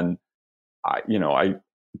 And I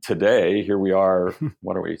today, here we are,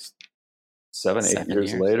 what are we, 7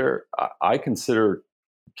 years later, I consider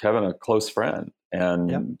Kevin a close friend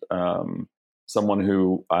and someone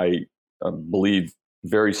who I believe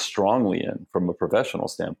very strongly in from a professional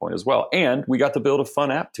standpoint as well. And we got to build a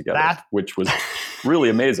fun app together, which was really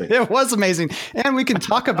amazing. It was amazing. And we can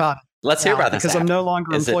talk about it. Let's hear about this because app. I'm no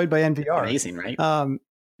longer employed by NPR. Amazing, right?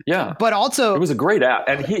 Yeah. But also, it was a great app.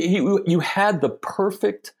 And you had the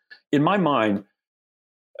perfect, in my mind,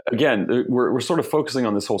 again, we're sort of focusing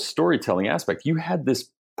on this whole storytelling aspect. You had this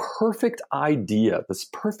perfect idea, this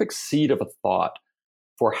perfect seed of a thought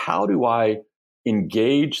for how do I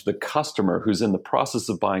engage the customer who's in the process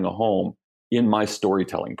of buying a home in my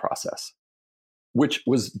storytelling process, which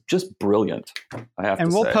was just brilliant. I have to say.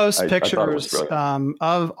 And we'll post pictures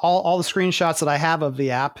of all the screenshots that I have of the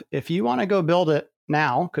app. If you want to go build it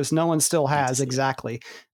now, because no one still has exactly.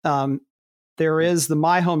 There is the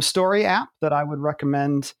My Home Story app that I would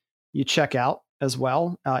recommend you check out as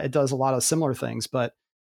well. It does a lot of similar things, but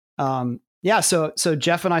so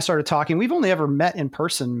Jeff and I started talking. We've only ever met in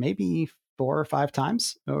person maybe 4 or 5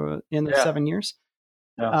 times in the 7 years.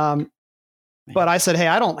 Yeah. But I said, hey,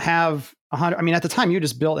 I don't have 100. At the time you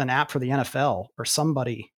just built an app for the NFL or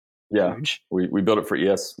somebody. Yeah, huge. We built it for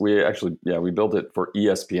we built it for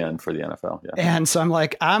ESPN for the NFL. Yeah. And so I'm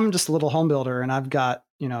like, I'm just a little home builder, and I've got,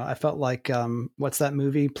 I felt like, what's that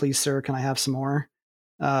movie? Please, sir, can I have some more?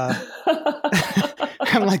 I'm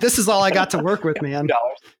like, this is all I got to work with, man.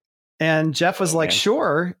 And Jeff was like,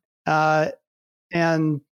 sure.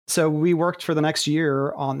 And so we worked for the next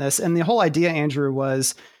year on this. And the whole idea, Andrew,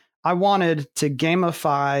 was I wanted to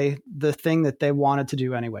gamify the thing that they wanted to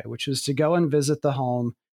do anyway, which was to go and visit the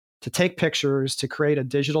home, to take pictures, to create a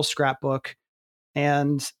digital scrapbook.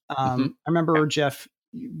 And I remember, Jeff,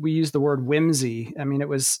 we used the word whimsy.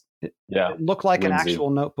 It looked like whimsy. An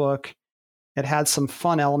actual notebook. It had some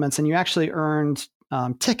fun elements, and you actually earned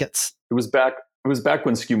tickets. It was back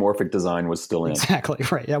when skeuomorphic design was still in. Exactly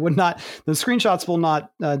right. Yeah, the screenshots will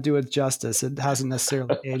not do it justice. It hasn't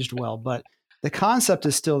necessarily aged well, but the concept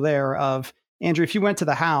is still there. Of Andrew, if you went to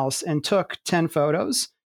the house and took 10 photos,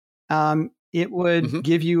 it would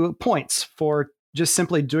give you points for just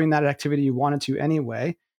simply doing that activity you wanted to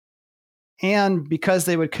anyway. And because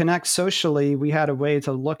they would connect socially, we had a way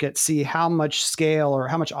to see how much scale or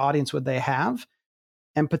how much audience would they have.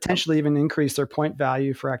 and potentially even increase their point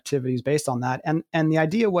value for activities based on that. And the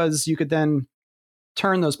idea was you could then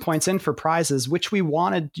turn those points in for prizes, which we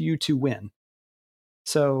wanted you to win.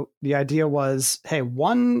 So the idea was, hey,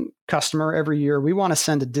 one customer every year, we want to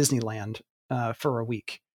send to Disneyland for a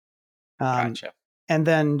week. Gotcha. And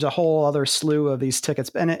then a whole other slew of these tickets.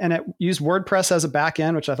 And it used WordPress as a back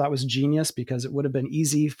end, which I thought was genius because it would have been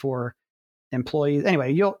easy for employees.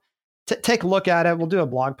 Anyway, you'll take a look at it. We'll do a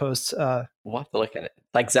blog post. We'll have to look at it.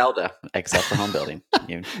 Like Zelda, except for home building.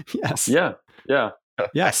 Yes. Yeah.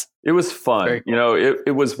 Yes. It was fun. Very cool. You know,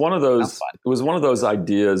 it was one of those. It was one of those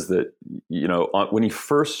ideas that, you know, when he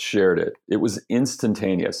first shared it, it was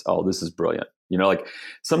instantaneous. Oh, this is brilliant. You know, like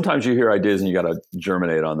sometimes you hear ideas and you got to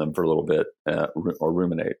germinate on them for a little bit, or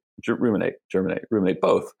ruminate,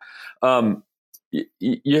 both.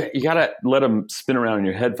 You got to let them spin around in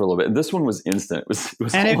your head for a little bit. And this one was instant. It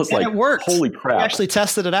was almost like, it worked. Holy crap! We actually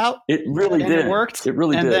tested it out. It really did. It worked. It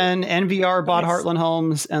really did. And then NVR bought Heartland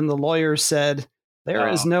Homes, and the lawyers said there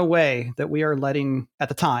is no way that we are letting, at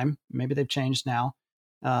the time, maybe they've changed now,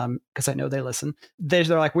 because I know they listen. They're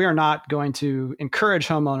like, we are not going to encourage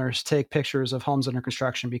homeowners to take pictures of homes under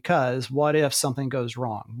construction, because what if something goes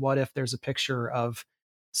wrong? What if there's a picture of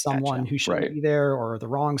someone who shouldn't be there, or the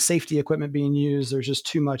wrong safety equipment being used? There's just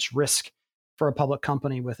too much risk for a public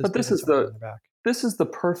company with. But this is the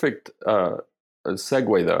perfect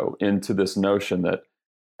segue, though, into this notion that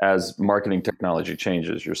as marketing technology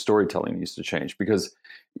changes, your storytelling needs to change, because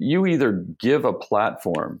you either give a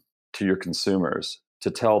platform to your consumers to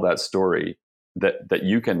tell that story that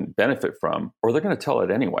you can benefit from, or they're going to tell it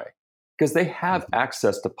anyway, because they have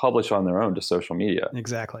access to publish on their own to social media.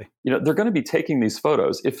 Exactly. You know, they're going to be taking these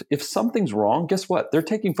photos. If something's wrong, guess what? They're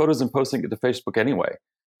taking photos and posting it to Facebook anyway.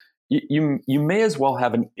 You may as well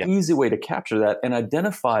have an easy way to capture that and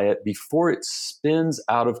identify it before it spins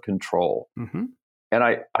out of control. Mm-hmm. And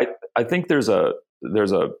I think there's a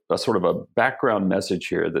sort of a background message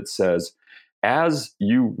here that says, as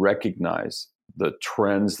you recognize the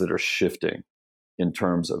trends that are shifting in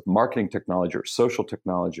terms of marketing technology or social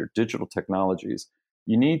technology or digital technologies,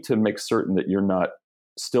 you need to make certain that you're not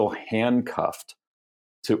still handcuffed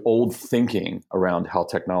to old thinking around how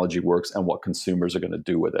technology works and what consumers are going to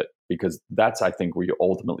do with it, because that's, I think, where you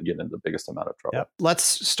ultimately get into the biggest amount of trouble. Yep. Let's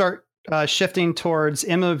start shifting towards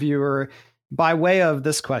ImmoViewer by way of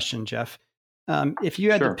this question, Jeff. If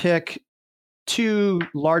you had to pick two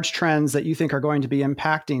large trends that you think are going to be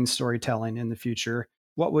impacting storytelling in the future,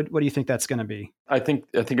 what do you think that's going to be? I think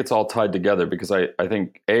it's all tied together, because I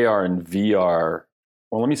think AR and VR.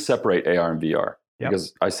 Well, let me separate AR and VR,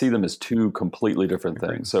 because I see them as two completely different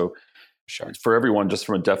things. So, for everyone, just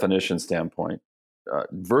from a definition standpoint,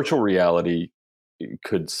 virtual reality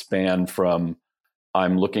could span from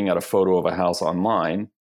I'm looking at a photo of a house online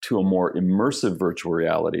to a more immersive virtual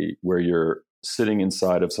reality where you're sitting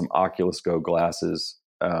inside of some Oculus Go glasses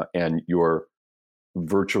and you're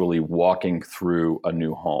virtually walking through a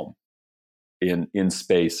new home in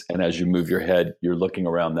space. And as you move your head, you're looking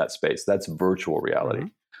around that space. That's virtual reality.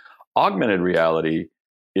 Mm-hmm. Augmented reality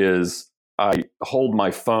is I hold my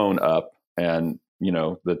phone up, and you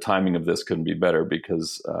know, the timing of this couldn't be better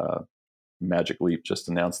because Magic Leap just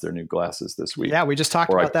announced their new glasses this week. Yeah, we just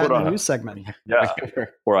talked about that in the news segment. Yeah,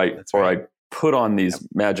 or I put on these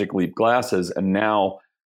Magic Leap glasses, and now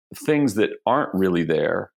things that aren't really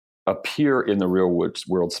there appear in the real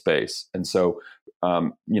world space. And so,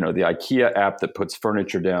 you know, the IKEA app that puts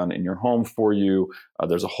furniture down in your home for you.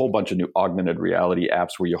 There's a whole bunch of new augmented reality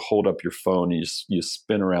apps where you hold up your phone and you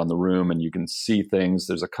spin around the room and you can see things.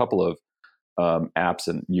 There's a couple of apps,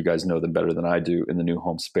 and you guys know them better than I do, in the new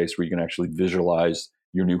home space, where you can actually visualize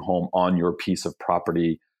your new home on your piece of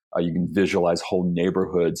property. You can visualize whole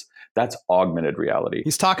neighborhoods. That's augmented reality.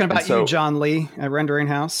 He's talking about you, John Lee, at Rendering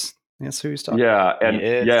House. That's who he's talking about.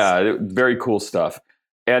 Yeah, very cool stuff.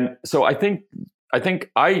 And so I think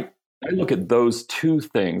I look at those two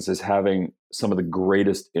things as having some of the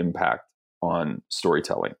greatest impact on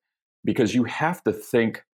storytelling, because you have to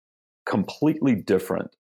think completely differently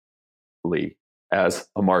as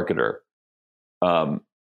a marketer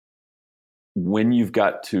when you've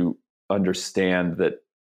got to understand that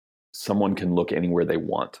someone can look anywhere they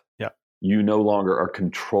want. Yeah. You no longer are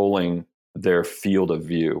controlling their field of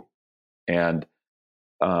view. And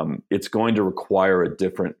it's going to require a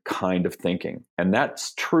different kind of thinking. And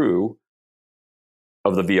that's true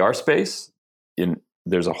of the VR space.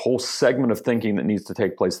 There's a whole segment of thinking that needs to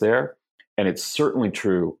take place there. And it's certainly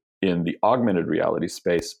true in the augmented reality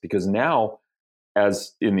space, because now,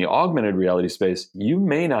 as in the augmented reality space, you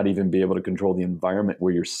may not even be able to control the environment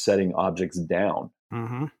where you're setting objects down.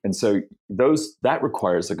 Mm-hmm. And so that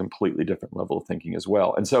requires a completely different level of thinking as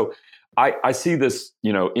well. And so I see this,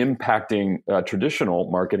 impacting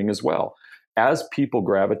traditional marketing as well. As people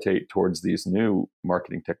gravitate towards these new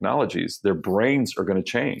marketing technologies, their brains are going to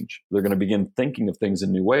change. They're going to begin thinking of things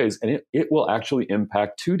in new ways, and it will actually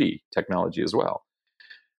impact 2D technology as well.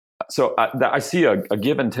 So I see a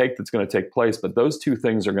give and take that's going to take place, but those two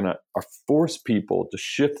things are going to force people to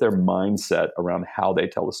shift their mindset around how they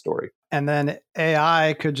tell a story. And then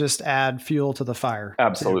AI could just add fuel to the fire.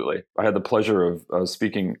 Absolutely. I had the pleasure of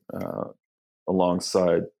speaking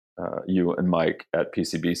alongside you and Mike at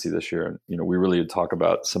PCBC this year. And, we really did talk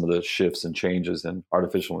about some of the shifts and changes in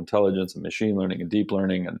artificial intelligence and machine learning and deep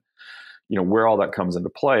learning and, where all that comes into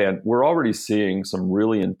play. And we're already seeing some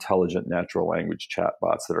really intelligent natural language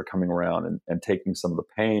chatbots that are coming around and taking some of the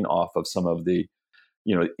pain off of some of the,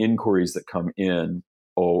 inquiries that come in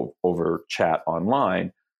over chat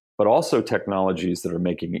online, but also technologies that are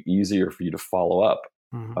making it easier for you to follow up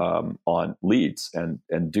on leads and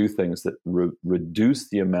do things that reduce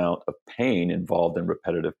the amount of pain involved in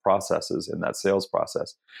repetitive processes in that sales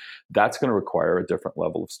process. That's going to require a different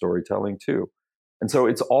level of storytelling too. And so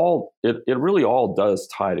it really all does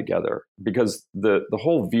tie together, because the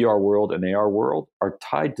whole VR world and AR world are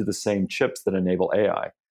tied to the same chips that enable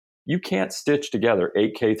AI. You can't stitch together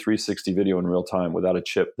 8K 360 video in real time without a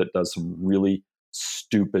chip that does some really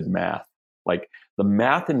stupid math. Like, the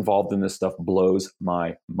math involved in this stuff blows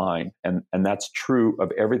my mind. And that's true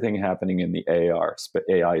of everything happening in the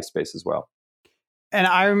AI space as well. And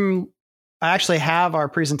I actually have our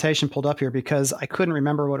presentation pulled up here because I couldn't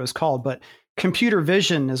remember what it was called, but computer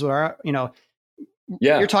vision is where,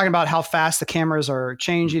 you're talking about how fast the cameras are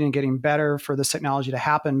changing and getting better for this technology to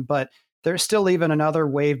happen. But there's still even another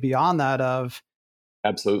wave beyond that of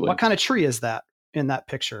absolutely what kind of tree is that in that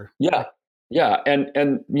picture? Yeah. Yeah. And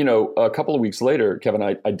a couple of weeks later, Kevin,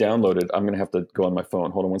 I downloaded, I'm going to have to go on my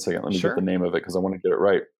phone. Hold on one second. Let me get the name of it because I want to get it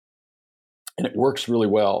right. And it works really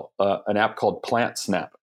well. An app called PlantSnap,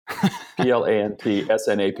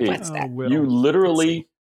 PlantSnap. You literally,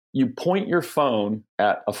 you point your phone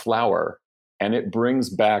at a flower and it brings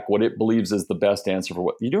back what it believes is the best answer for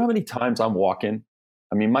what. You know how many times I'm walking?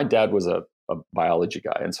 I mean, my dad was a biology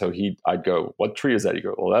guy. And so I'd go, what tree is that? He'd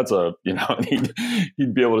go, well, that's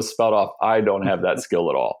he'd be able to spout off. I don't have that skill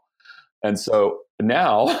at all. And so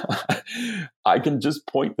now I can just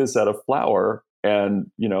point this at a flower.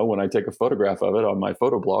 And, when I take a photograph of it on my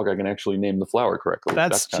photo blog, I can actually name the flower correctly.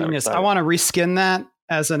 That's genius. I want to reskin that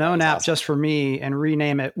as an own app just for me and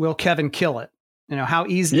rename it, Will Kevin Kill It? How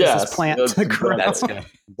easy is this plant to grow?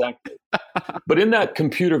 Exactly. But in that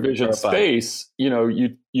computer vision space,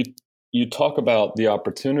 you talk about the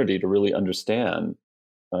opportunity to really understand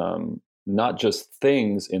not just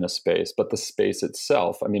things in a space, but the space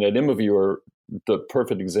itself. I mean, at Imaviewer, the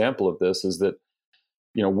perfect example of this is that,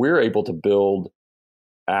 we're able to build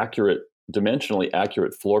dimensionally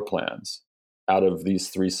accurate floor plans out of these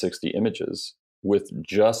 360 images with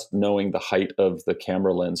just knowing the height of the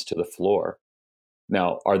camera lens to the floor.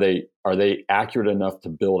 Now, are they accurate enough to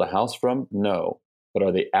build a house from? No. But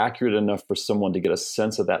are they accurate enough for someone to get a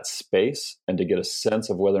sense of that space and to get a sense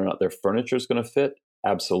of whether or not their furniture is going to fit?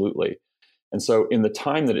 Absolutely. And so in the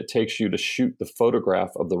time that it takes you to shoot the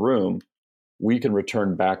photograph of the room, we can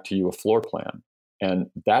return back to you a floor plan.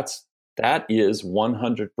 And that is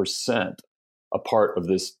 100% a part of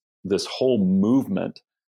this whole movement.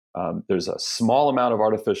 There's a small amount of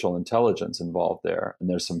artificial intelligence involved there, and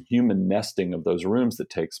there's some human nesting of those rooms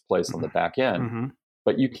that takes place on the back end. Mm-hmm.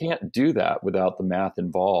 But you can't do that without the math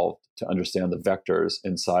involved to understand the vectors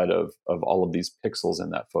inside of all of these pixels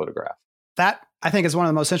in that photograph. That, I think, is one of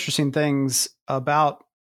the most interesting things about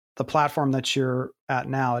the platform that you're at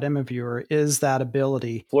now at Imaviewer is that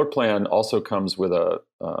ability. Floor plan also comes with a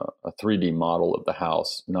 3D model of the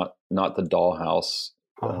house, not the dollhouse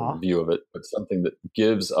view of it, but something that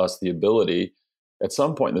gives us the ability. At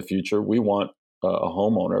some point in the future, we want a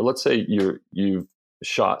homeowner. Let's say you've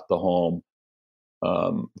shot the home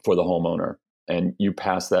for the homeowner, and you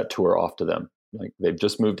pass that tour off to them. Like, they've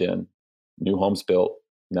just moved in, new home's built.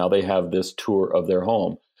 Now they have this tour of their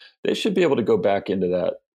home. They should be able to go back into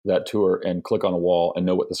that tour and click on a wall and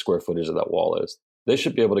know what the square footage of that wall is. They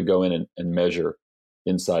should be able to go in and measure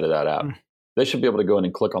inside of that app. They should be able to go in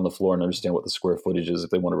and click on the floor and understand what the square footage is if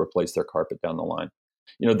they want to replace their carpet down the line.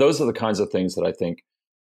 Those are the kinds of things that I think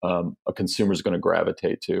a consumer is going to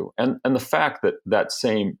gravitate to. And the fact that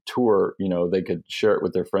same tour, they could share it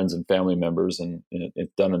with their friends and family members, and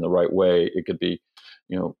if done in the right way, it could be,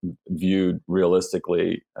 viewed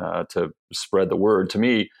realistically to spread the word. To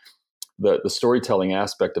me, the storytelling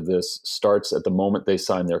aspect of this starts at the moment they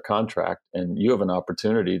sign their contract, and you have an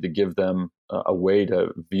opportunity to give them a way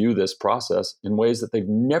to view this process in ways that they've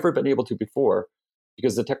never been able to before,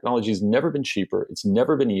 because the technology has never been cheaper, it's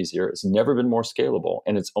never been easier, it's never been more scalable,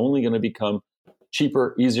 and it's only going to become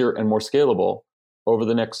cheaper, easier, and more scalable over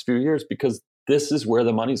the next few years, because this is where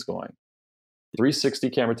the money's going. 360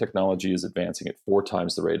 camera technology is advancing at 4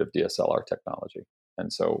 times the rate of DSLR technology.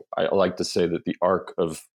 And so I like to say that the arc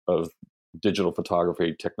of digital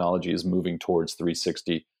photography technology is moving towards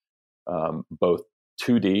 360, both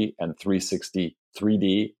 2D and 360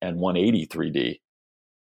 3D and 180 3D.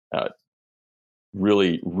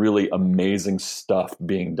 Really, really amazing stuff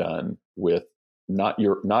being done with not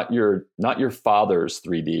your father's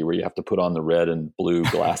 3D where you have to put on the red and blue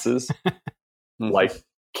glasses, like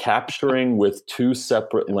capturing with 2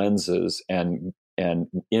 separate lenses and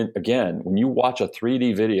again, when you watch a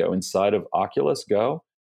 3D video inside of Oculus Go,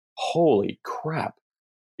 holy crap,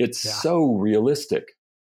 it's so realistic.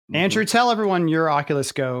 Andrew, tell everyone your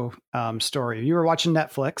Oculus Go story. You were watching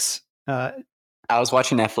Netflix. I was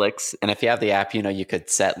watching Netflix, and if you have the app, you could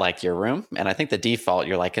set like your room. And I think the default,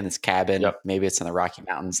 you're like in this cabin. Yep. Maybe it's in the Rocky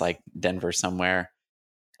Mountains, like Denver somewhere.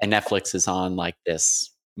 And Netflix is on like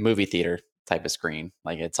this movie theater type of screen.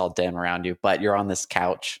 Like it's all dim around you, but you're on this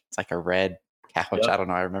couch. It's like a red couch. Yep. I don't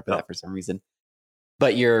know. I remember that for some reason.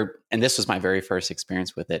 But and this was my very first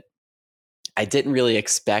experience with it. I didn't really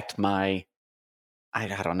expect I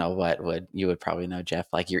don't know what you would probably know, Jeff.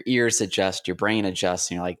 Like your ears adjust, your brain adjusts,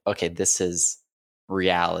 and you're like, okay, this is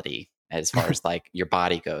reality as far as like your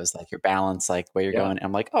body goes, like your balance, like where you're going. And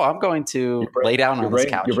I'm like, oh, I'm going to lay down on this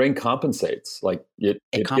couch. Your brain compensates. Like it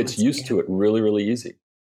gets used to it really, really easy.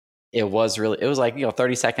 It was like,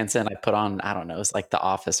 30 seconds in, I put on, I don't know, it's like The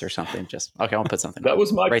Office or something. Just, okay, I'll put something That on.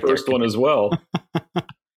 was my first one as well.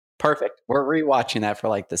 Perfect. We're rewatching that for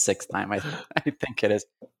like the 6th time. I think it is.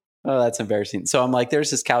 Oh, that's embarrassing. So I'm like,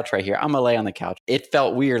 there's this couch right here. I'm going to lay on the couch. It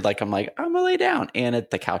felt weird. Like I'm like, I'm going to lay down. And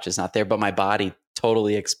the couch is not there. But my body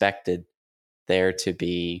totally expected there to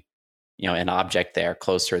be, an object there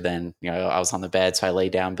closer than, I was on the bed. So I lay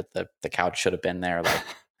down, but the couch should have been there like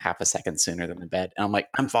half a second sooner than the bed. And I'm like,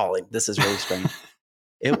 I'm falling. This is really strange.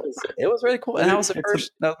 It was really cool. And that was the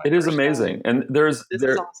first. It is amazing. And there is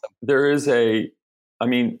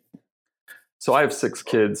so I have 6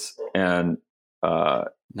 kids, and nice.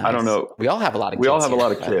 I don't know. We all have a lot of kids. We all have a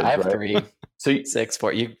lot of kids. I have right? 3. So 6,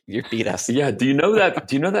 4. You beat us. Yeah. Do you know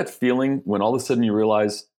that feeling when all of a sudden you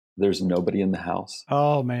realize there's nobody in the house?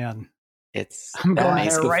 Oh man. I'm going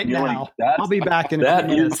there right now. I'll be back in a few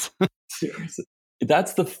minutes. Seriously,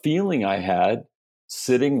 that's the feeling I had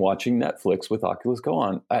sitting watching Netflix with Oculus Go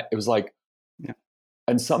on. It was like,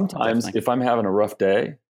 and sometimes if I'm having a rough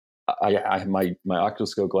day, my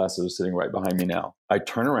Oculus Go glasses are sitting right behind me now. I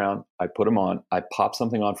turn around, I put them on, I pop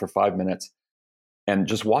something on for 5 minutes, and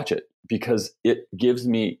just watch it, because it gives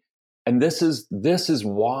me. And this is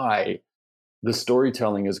why the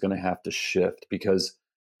storytelling is going to have to shift, because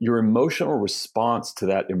your emotional response to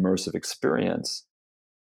that immersive experience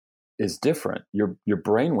is different. Your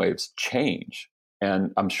brainwaves change.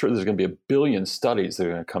 And I'm sure there's going to be a billion studies that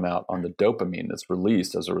are going to come out on the dopamine that's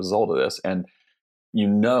released as a result of this. And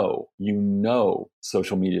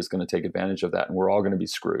social media is going to take advantage of that, and we're all going to be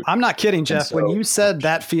screwed. I'm not kidding, Jeff. So, when you said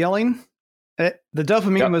that feeling, the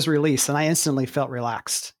dopamine was released, and I instantly felt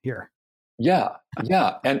relaxed here. Yeah.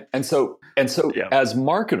 And so as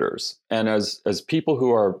marketers and as people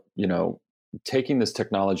who are, taking this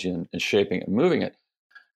technology and shaping it and moving it,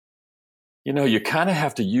 you kind of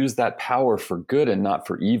have to use that power for good and not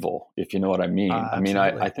for evil, if you know what I mean.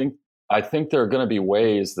 I think there are going to be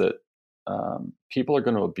ways that people are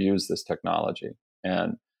going to abuse this technology.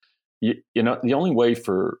 And, the only way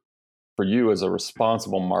for you as a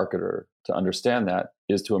responsible marketer to understand that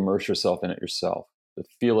is to immerse yourself in it yourself, to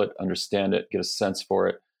feel it, understand it, get a sense for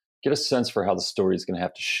it, get a sense for how the story is going to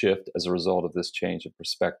have to shift as a result of this change in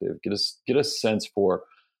perspective, get a sense for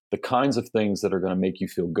the kinds of things that are going to make you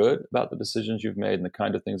feel good about the decisions you've made and the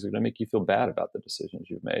kind of things that are going to make you feel bad about the decisions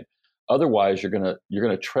you've made. Otherwise, you're going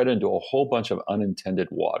to tread into a whole bunch of unintended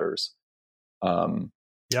waters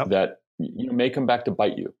that may come back to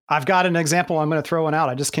bite you. I've got an example. I'm going to throw one out.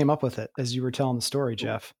 I just came up with it as you were telling the story,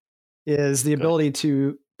 Jeff, is the ability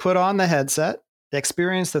to put on the headset,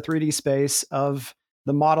 experience the 3D space of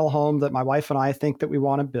the model home that my wife and I think that we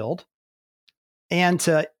want to build, and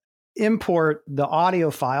to import the audio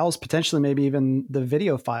files, potentially maybe even the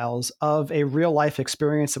video files of a real life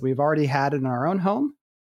experience that we've already had in our own home,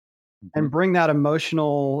 and bring that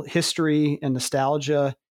emotional history and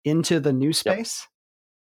nostalgia into the new space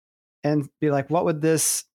and be like, what would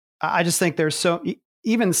this, I just think there's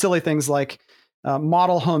even silly things like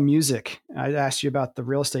model home music. I asked you about the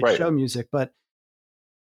real estate show music, but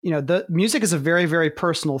the music is a very, very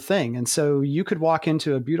personal thing. And so you could walk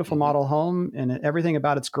into a beautiful model home and everything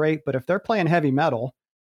about it's great. But if they're playing heavy metal,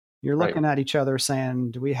 you're looking at each other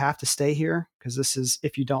saying, do we have to stay here? Because this is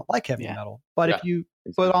if you don't like heavy metal. But if you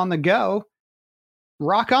put on the go,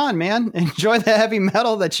 rock on, man. Enjoy the heavy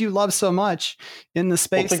metal that you love so much in the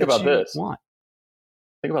space that you want.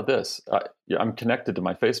 Think about this. I'm connected to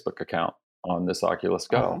my Facebook account on this Oculus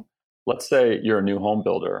Go. Let's say you're a new home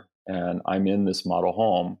builder and I'm in this model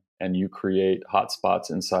home and you create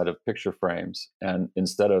hotspots inside of picture frames. And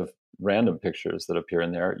instead of random pictures that appear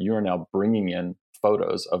in there, you are now bringing in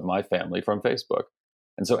photos of my family from Facebook.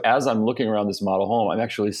 And so as I'm looking around this model home, I'm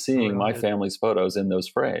actually seeing my family's photos in those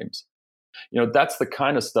frames. That's the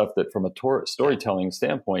kind of stuff that from a storytelling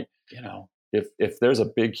standpoint, if there's a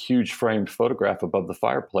big, huge framed photograph above the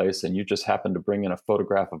fireplace and you just happen to bring in a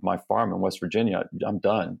photograph of my farm in West Virginia, I'm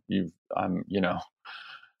done. I'm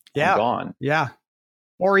gone. Yeah.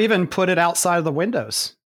 Or even put it outside of the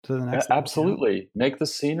windows to the next. Absolutely. Make the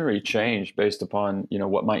scenery change based upon,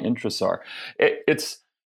 what my interests are. It's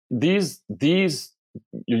these,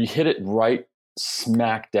 you hit it right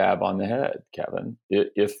smack dab on the head, Kevin.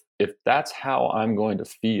 If that's how I'm going to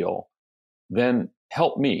feel, then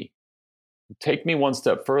help me. Take me one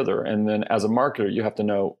step further. And then as a marketer, you have to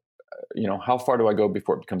know, how far do I go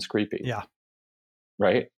before it becomes creepy? Yeah.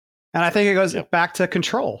 Right. And I think it goes back to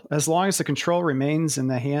control. As long as the control remains in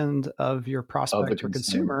the hand of your prospect or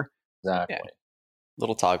consumer. Exactly. Yeah.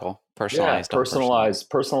 Little toggle.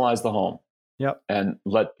 Personalize the home. Yep. And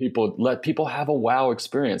let people have a wow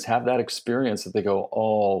experience. Have that experience that they go,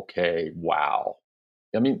 oh, okay, wow.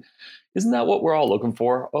 I mean, isn't that what we're all looking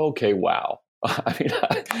for? Okay, wow. I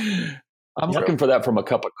mean, I'm looking for that from a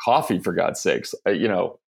cup of coffee, for God's sakes.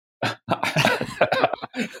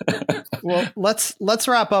 Well, let's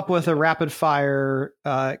wrap up with a rapid fire.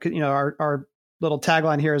 Our little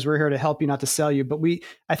tagline here is we're here to help you, not to sell you. But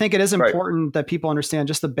I think it is important that people understand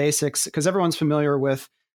just the basics, because everyone's familiar with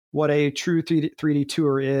what a true 3D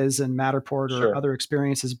tour is and Matterport or other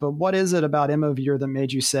experiences. But what is it about Imoviewer that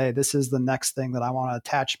made you say, this is the next thing that I want to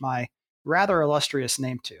attach my rather illustrious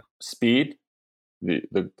name to? Speed,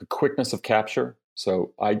 the quickness of capture.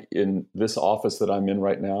 So in this office that I'm in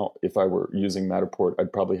right now, if I were using Matterport,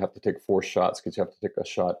 I'd probably have to take 4 shots because you have to take a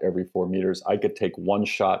shot every 4 meters. I could take 1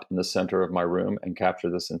 shot in the center of my room and capture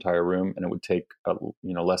this entire room, and it would take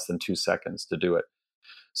less than 2 seconds to do it.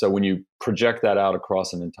 So when you project that out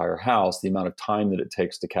across an entire house, the amount of time that it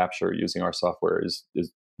takes to capture using our software is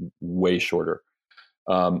way shorter.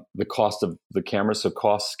 The cost of the camera, so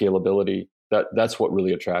cost, scalability, that's what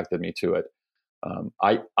really attracted me to it.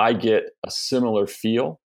 I get a similar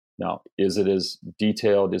feel. Now, is it as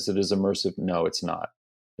detailed? Is it as immersive? No, it's not.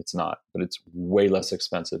 It's not, but it's way less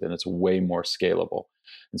expensive and it's way more scalable.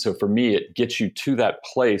 And so for me, it gets you to that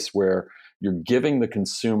place where you're giving the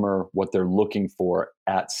consumer what they're looking for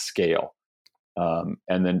at scale.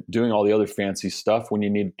 And then doing all the other fancy stuff when you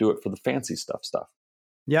need to do it for the fancy stuff.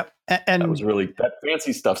 Yep. And that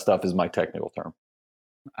fancy stuff is my technical term.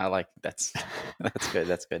 I like that's good.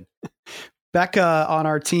 That's good. Becca on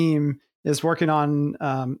our team is working on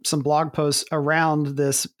some blog posts around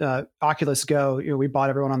this Oculus Go. We bought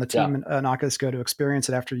everyone on the team an Oculus Go to experience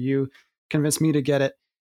it after you convinced me to get it.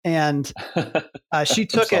 And she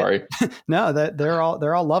took it. No, they're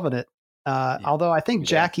all loving it. Although I think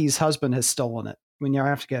Jackie's husband has stolen it. We now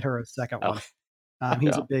have to get her a second one.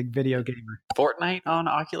 He's a big video gamer. Fortnite on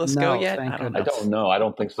Oculus Go yet? I don't know. I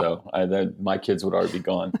don't think so. My kids would already be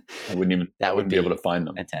gone. I wouldn't be able to find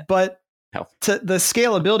them. But to the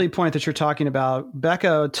scalability point that you're talking about,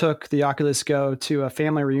 Becca took the Oculus Go to a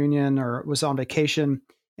family reunion or was on vacation,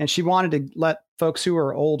 and she wanted to let folks who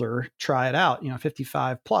are older try it out,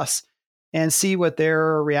 55 plus, and see what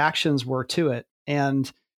their reactions were to it. And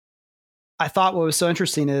I thought what was so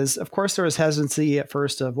interesting is, of course, there was hesitancy at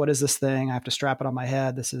first of, what is this thing? I have to strap it on my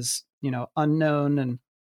head. This is, unknown.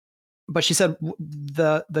 But she said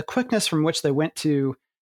the quickness from which they went to,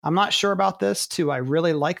 I'm not sure about this, to I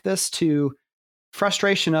really like this, to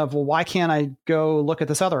frustration of, well, why can't I go look at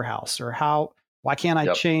this other house? Or why can't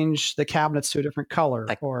I change the cabinets to a different color?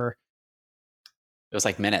 Or it was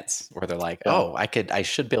like minutes where they're like, I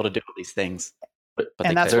should be able to do all these things. But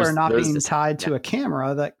that's where not being tied to a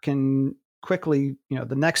camera that can quickly,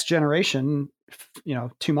 the next generation,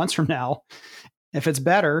 2 months from now, if it's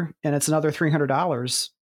better and it's another $300,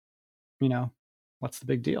 what's the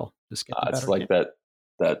big deal? Just get it's like that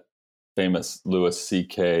famous Louis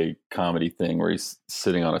C.K. comedy thing where he's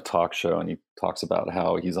sitting on a talk show and he talks about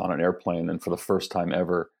how he's on an airplane and for the first time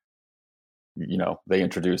ever, they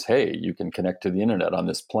introduce, hey, you can connect to the internet on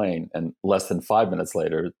this plane. And less than 5 minutes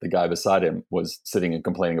later, the guy beside him was sitting and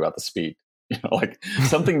complaining about the speed. Like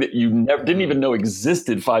something that you never didn't even know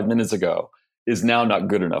existed 5 minutes ago is now not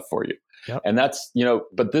good enough for you. Yep. And that's,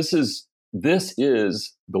 but this is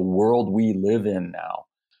the world we live in now.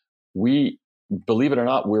 We, believe it or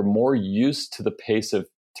not, we're more used to the pace of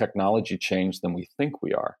technology change than we think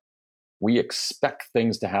we are. We expect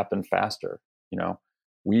things to happen faster.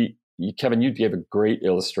 Kevin, you gave a great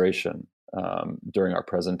illustration during our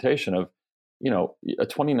presentation of, a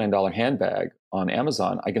 $29 handbag on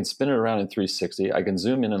Amazon. I can spin it around in 360. I can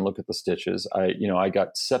zoom in and look at the stitches. I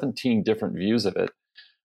got 17 different views of it.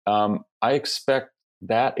 I expect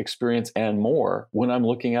that experience and more when I'm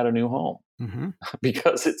looking at a new home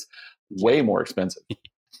because it's way more expensive.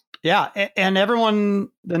 Yeah. And everyone,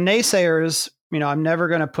 the naysayers, I'm never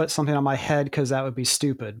going to put something on my head because that would be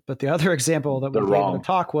stupid. But the other example that we gave in the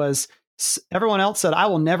talk was everyone else said, I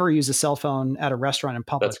will never use a cell phone at a restaurant in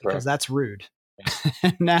public because that's rude.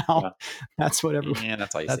 And now that's what everyone,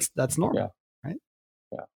 that's all you see. That's normal, right?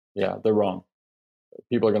 Yeah, they're wrong.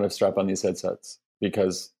 People are going to strap on these headsets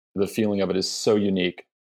because the feeling of it is so unique,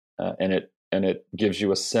 and it gives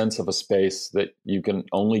you a sense of a space that you can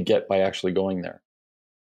only get by actually going there.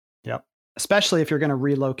 Yep. Especially if you're going to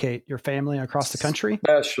relocate your family across the country.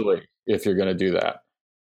 Especially if you're going to do that.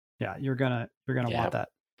 Yeah, you're gonna want that.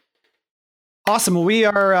 Awesome. Well, we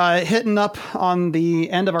are hitting up on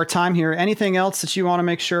the end of our time here. Anything else that you want to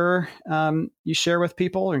make sure you share with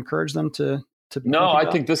people or encourage them to? No, I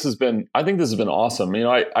think this has been awesome.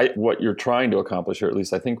 What you're trying to accomplish, or at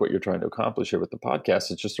least I think what you're trying to accomplish here with the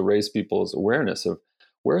podcast, is just to raise people's awareness of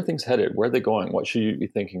where are things headed, where are they going, what should you be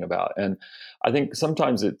thinking about. And I think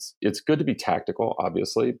sometimes it's good to be tactical,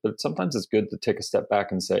 obviously, but sometimes it's good to take a step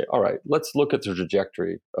back and say, all right, let's look at the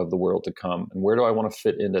trajectory of the world to come, and where do I want to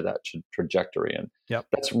fit into that trajectory? And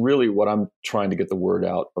that's really what I'm trying to get the word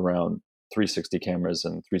out around 360 cameras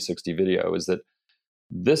and 360 video, is that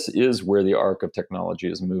this is where the arc of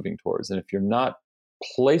technology is moving towards. And if you're not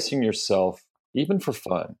placing yourself, even for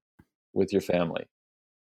fun, with your family,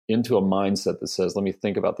 into a mindset that says, let me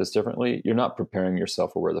think about this differently, you're not preparing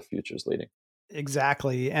yourself for where the future is leading.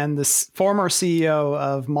 Exactly. And this former CEO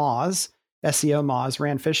of Moz, SEO Moz,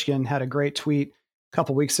 Rand Fishkin, had a great tweet a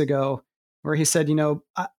couple weeks ago where he said,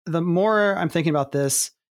 the more I'm thinking about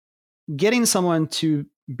this, getting someone to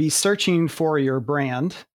be searching for your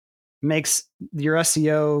brand makes your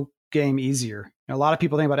SEO game easier. A lot of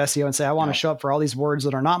people think about SEO and say, I want to show up for all these words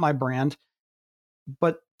that are not my brand.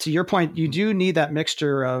 But to your point, you do need that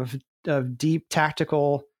mixture of deep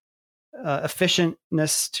tactical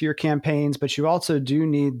efficientness to your campaigns, but you also do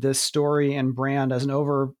need this story and brand as an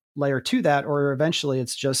overlayer to that, or eventually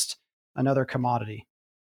it's just another commodity.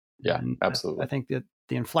 Yeah, and absolutely. I think that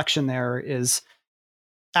the inflection there is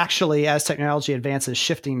actually, as technology advances,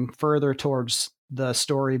 shifting further towards the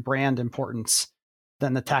story brand importance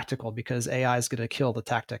than the tactical, because AI is going to kill the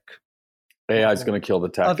tactic. AI is going to kill the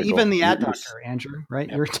tactical. Of even the ad doctor, Andrew, right?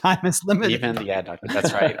 Yep. Your time is limited. Even the ad doctor.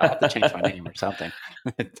 That's right. I'll have to change my name or something.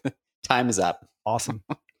 Time is up. Awesome.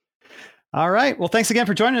 All right. Well, thanks again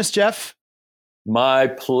for joining us, Jeff. My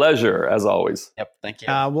pleasure, as always. Yep. Thank you.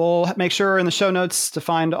 We'll make sure in the show notes to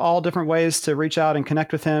find all different ways to reach out and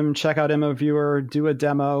connect with him. Check out ImmoViewer, do a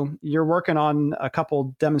demo. You're working on a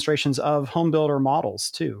couple demonstrations of home builder models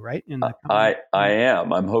too, right? I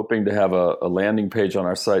am. I'm hoping to have a landing page on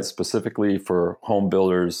our site specifically for home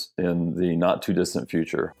builders in the not too distant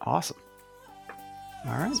future. Awesome.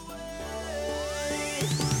 All right.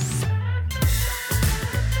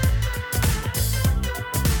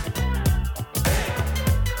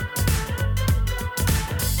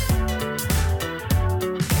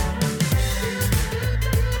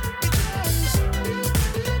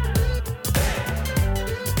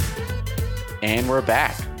 And we're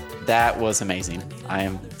back. That was amazing. I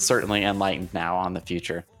am certainly enlightened now on the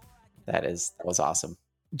future. That was awesome.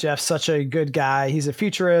 Jeff's such a good guy. He's a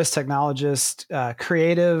futurist, technologist,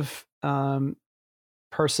 creative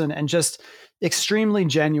person, and just extremely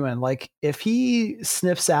genuine. Like if he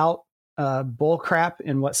sniffs out bull crap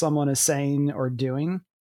in what someone is saying or doing,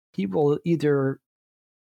 he will he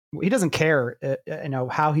doesn't care,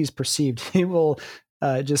 how he's perceived. He will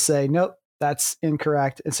just say, nope, that's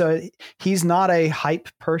incorrect. And so he's not a hype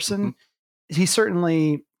person. Mm-hmm. He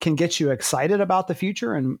certainly can get you excited about the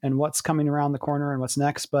future and what's coming around the corner and what's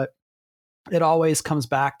next. But it always comes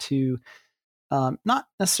back to not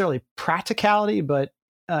necessarily practicality, but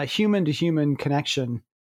human to human connection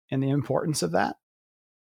and the importance of that.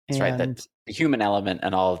 That's right. That the human element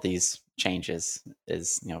and all of these changes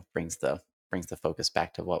is, brings the focus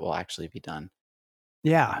back to what will actually be done.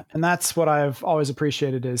 Yeah. And that's what I've always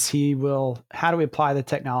appreciated is how do we apply the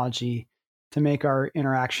technology to make our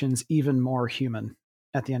interactions even more human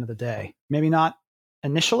at the end of the day? Maybe not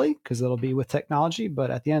initially, because it'll be with technology, but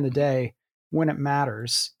at the end of the day, when it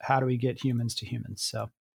matters, how do we get humans to humans? So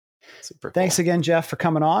Super thanks cool. again, Jeff, for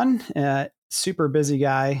coming on. Super busy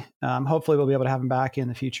guy. Hopefully we'll be able to have him back in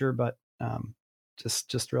the future, but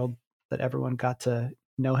just thrilled that everyone got to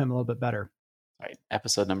know him a little bit better. All right.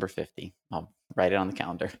 Episode number 50. I'll write it on the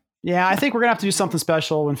calendar. Yeah, I think we're going to have to do something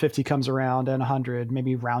special when 50 comes around and 100,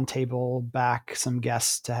 maybe roundtable back some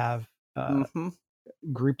guests to have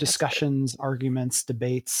group discussions, arguments,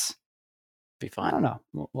 debates. Be fun. I don't know.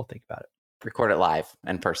 We'll think about it. Record it live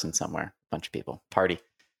in person somewhere. A bunch of people. Party.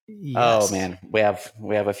 Yes. Oh man, we have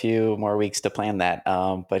a few more weeks to plan that.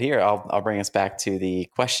 But here I'll bring us back to the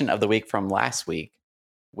question of the week from last week,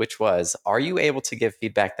 which was: are you able to give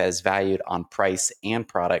feedback that is valued on price and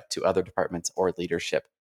product to other departments or leadership,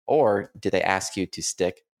 or do they ask you to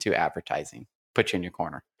stick to advertising? Put you in your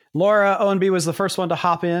corner. Laura ONB was the first one to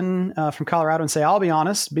hop in from Colorado and say, I'll be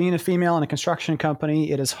honest, being a female in a construction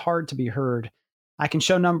company, it is hard to be heard. I can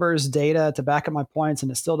show numbers, data to back up my points,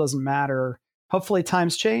 and it still doesn't matter. Hopefully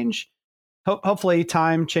times change. Hopefully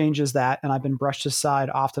time changes that. And I've been brushed aside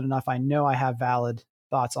often enough. I know I have valid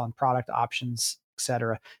thoughts on product options,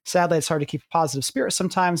 etc. Sadly, it's hard to keep a positive spirit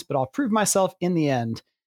sometimes, but I'll prove myself in the end.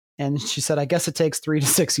 And she said, I guess it takes 3 to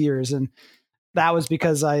 6 years. And that was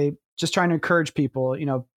because I just trying to encourage people,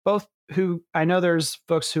 both who I know there's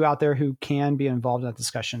folks who out there who can be involved in that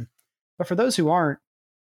discussion. But for those who aren't,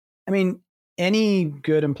 I mean, any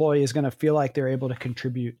good employee is going to feel like they're able to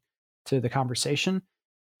contribute to the conversation.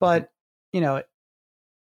 But,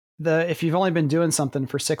 if you've only been doing something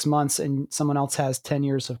for 6 months and someone else has 10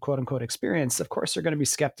 years of quote unquote experience, of course, they're going to be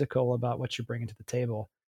skeptical about what you're bringing to the table.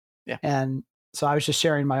 Yeah. And so I was just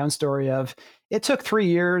sharing my own story of it took 3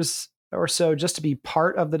 years or so just to be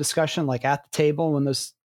part of the discussion, like at the table when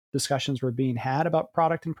those discussions were being had about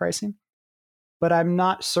product and pricing. But I'm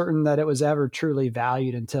not certain that it was ever truly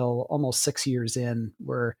valued until almost 6 years in,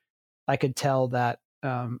 where I could tell that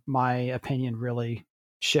my opinion really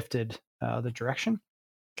shifted the direction.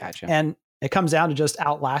 Gotcha. And it comes down to just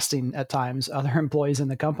outlasting at times other employees in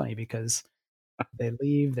the company because they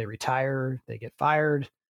leave, they retire, they get fired.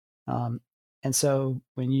 And so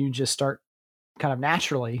when you just start kind of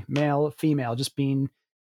naturally, male, female, just being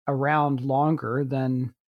around longer,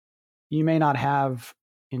 then you may not have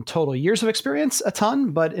in total years of experience a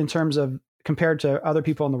ton, but in terms of compared to other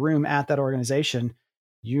people in the room at that organization,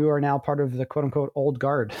 you are now part of the quote unquote old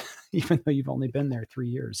guard, even though you've only been there 3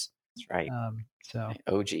 years. That's right. So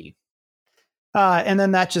OG. And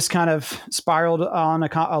then that just kind of spiraled on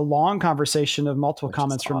a long conversation of multiple Which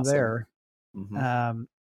comments from awesome. there. Mm-hmm.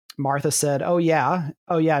 Martha said, oh yeah.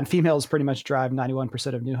 And females pretty much drive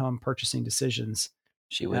 91% of new home purchasing decisions.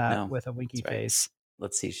 She would know. With a winky face.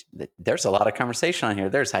 Let's see. There's a lot of conversation on here.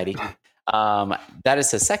 There's Heidi. That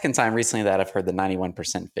is the second time recently that I've heard the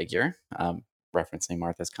 91% figure, referencing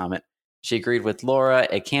Martha's comment. She agreed with Laura.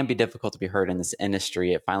 It can be difficult to be heard in this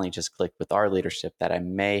industry. It finally just clicked with our leadership that I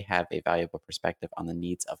may have a valuable perspective on the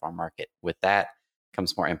needs of our market. With that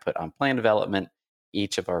comes more input on plan development.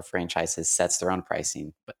 Each of our franchises sets their own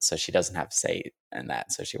pricing, but so she doesn't have to say in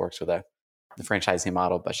that. So she works with the franchising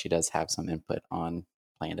model, but she does have some input on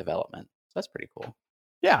plan development. So that's pretty cool.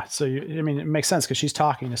 Yeah. So, it makes sense because she's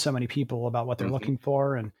talking to so many people about what they're looking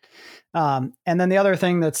for. And then the other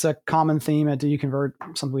thing that's a common theme at Do You Convert,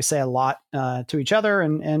 something we say a lot to each other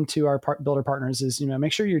and to our builder partners is,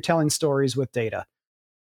 make sure you're telling stories with data.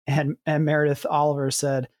 And Meredith Oliver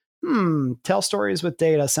said, tell stories with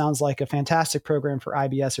data sounds like a fantastic program for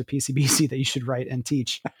IBS or PCBC that you should write and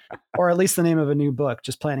teach, or at least the name of a new book,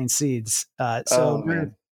 just planting seeds.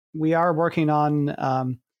 We are working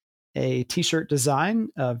on a t-shirt design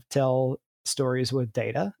of tell stories with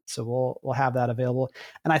data. So we'll have that available.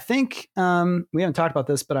 And I think we haven't talked about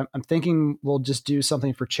this, but I'm thinking we'll just do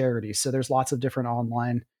something for charity. So there's lots of different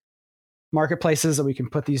online marketplaces that we can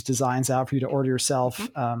put these designs out for you to order yourself.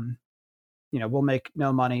 We'll make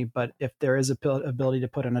no money, but if there is ability to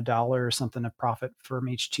put in $1 or something of profit from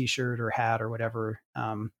each t-shirt or hat or whatever,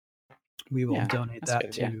 we will donate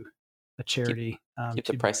that to a charity. Keep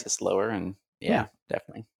the prices lower and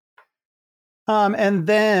definitely. And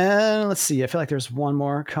then let's see, I feel like there's one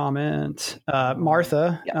more comment.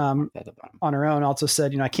 Martha, on her own also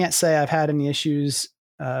said, I can't say I've had any issues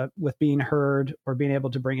with being heard or being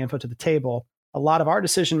able to bring info to the table. A lot of our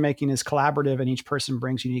decision-making is collaborative and each person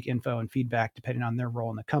brings unique info and feedback depending on their role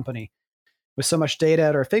in the company. With so much data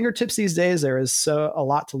at our fingertips these days, there is a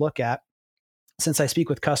lot to look at. since I speak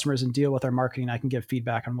with customers and deal with our marketing, I can give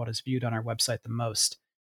feedback on what is viewed on our website the most.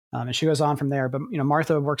 And she goes on from there. But,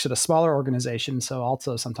 Martha works at a smaller organization. So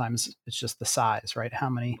also sometimes it's just the size, right? How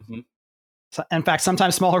many? So, in fact,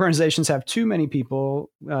 sometimes small organizations have too many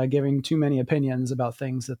people giving too many opinions about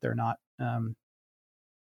things that they're not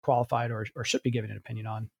qualified or should be giving an opinion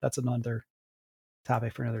on. That's another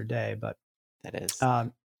topic for another day. But that is.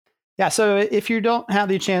 Yeah. So if you don't have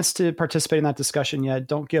the chance to participate in that discussion yet,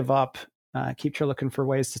 don't give up. Keep looking for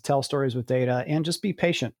ways to tell stories with data and just be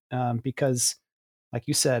patient because, like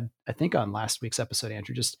you said, I think on last week's episode,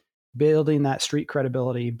 Andrew, just building that street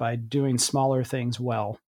credibility by doing smaller things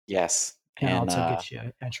well. Yes. Can also get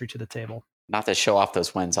you entry to the table. Not to show off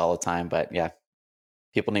those wins all the time, but yeah,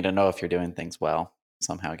 people need to know if you're doing things well.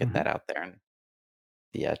 Somehow get that out there, and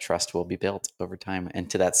the trust will be built over time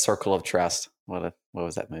into that circle of trust. What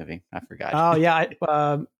was that movie? I forgot. Oh yeah,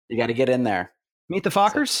 you got to get in there. Meet the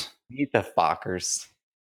Fockers. So, Meet the Fockers.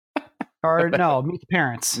 Or no, Meet the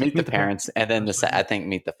Parents. Meet the Parents, and then I think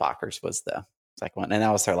Meet the Fockers was the second one, and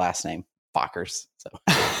that was their last name, Fockers. So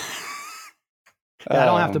I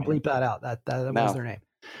don't have to bleep that out. That was their name.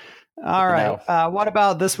 All right. What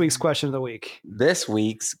about this week's question of the week? This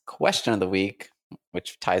week's question of the week,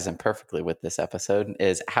 which ties in perfectly with this episode,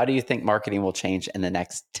 is how do you think marketing will change in the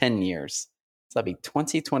next 10 years? So that'll be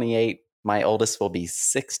 2028. My oldest will be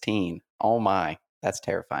 16. Oh my, that's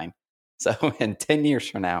terrifying. So in 10 years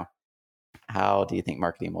from now, how do you think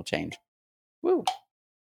marketing will change? Woo.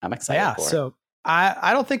 I'm excited for it. So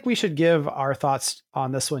I don't think we should give our thoughts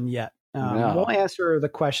on this one yet. No. We'll answer the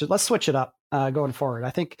question. Let's switch it up going forward. I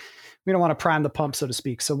think we don't want to prime the pump, so to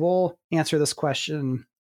speak. So we'll answer this question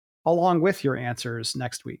along with your answers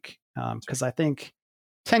next week. Because I think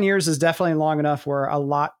 10 years is definitely long enough where a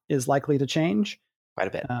lot is likely to change. Quite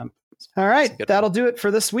a bit. All right. That'll do it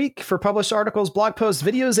for this week. For published articles, blog posts,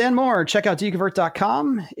 videos, and more, check out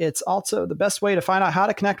doconvert.com. It's also the best way to find out how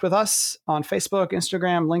to connect with us on Facebook,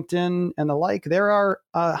 Instagram, LinkedIn, and the like. There are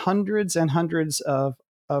hundreds and hundreds of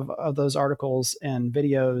those articles and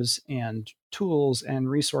videos and tools and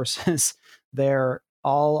resources. They're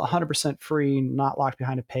all 100% free, not locked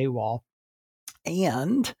behind a paywall.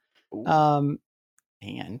 And I'm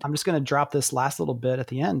just going to drop this last little bit at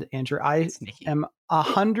the end, Andrew. I am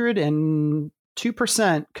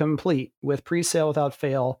 102% complete with Pre-Sale Without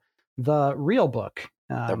Fail, the real book.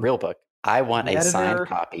 The real book. I want a signed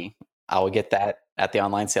copy. I will get that at the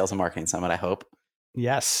Online Sales and Marketing Summit, I hope.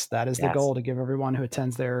 Yes, that is the goal, to give everyone who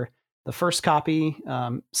attends there the first copy,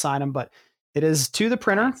 sign them. But it is to the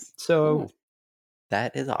printer. Nice. So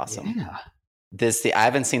that is awesome. Yeah. I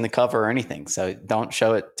haven't seen the cover or anything, so don't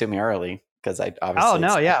show it to me early. Because I obviously. Oh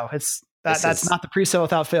no, yeah, that's not the Pre-Sale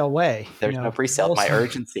Without Fail way. There's no pre-sale. My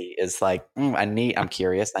urgency is like, I'm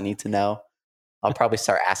curious. I need to know. I'll probably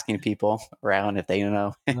start asking people around if they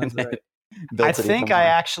know. Right. I think I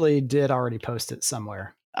actually did already post it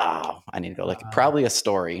somewhere. Oh, I need to go look. Probably a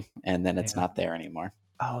story, and then it's not there anymore.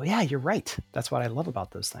 Oh yeah, you're right. That's what I love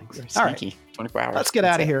about those things. All right, 24 hours. Let's get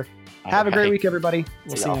out of here. Have a great week, everybody.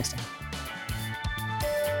 We'll see you next time.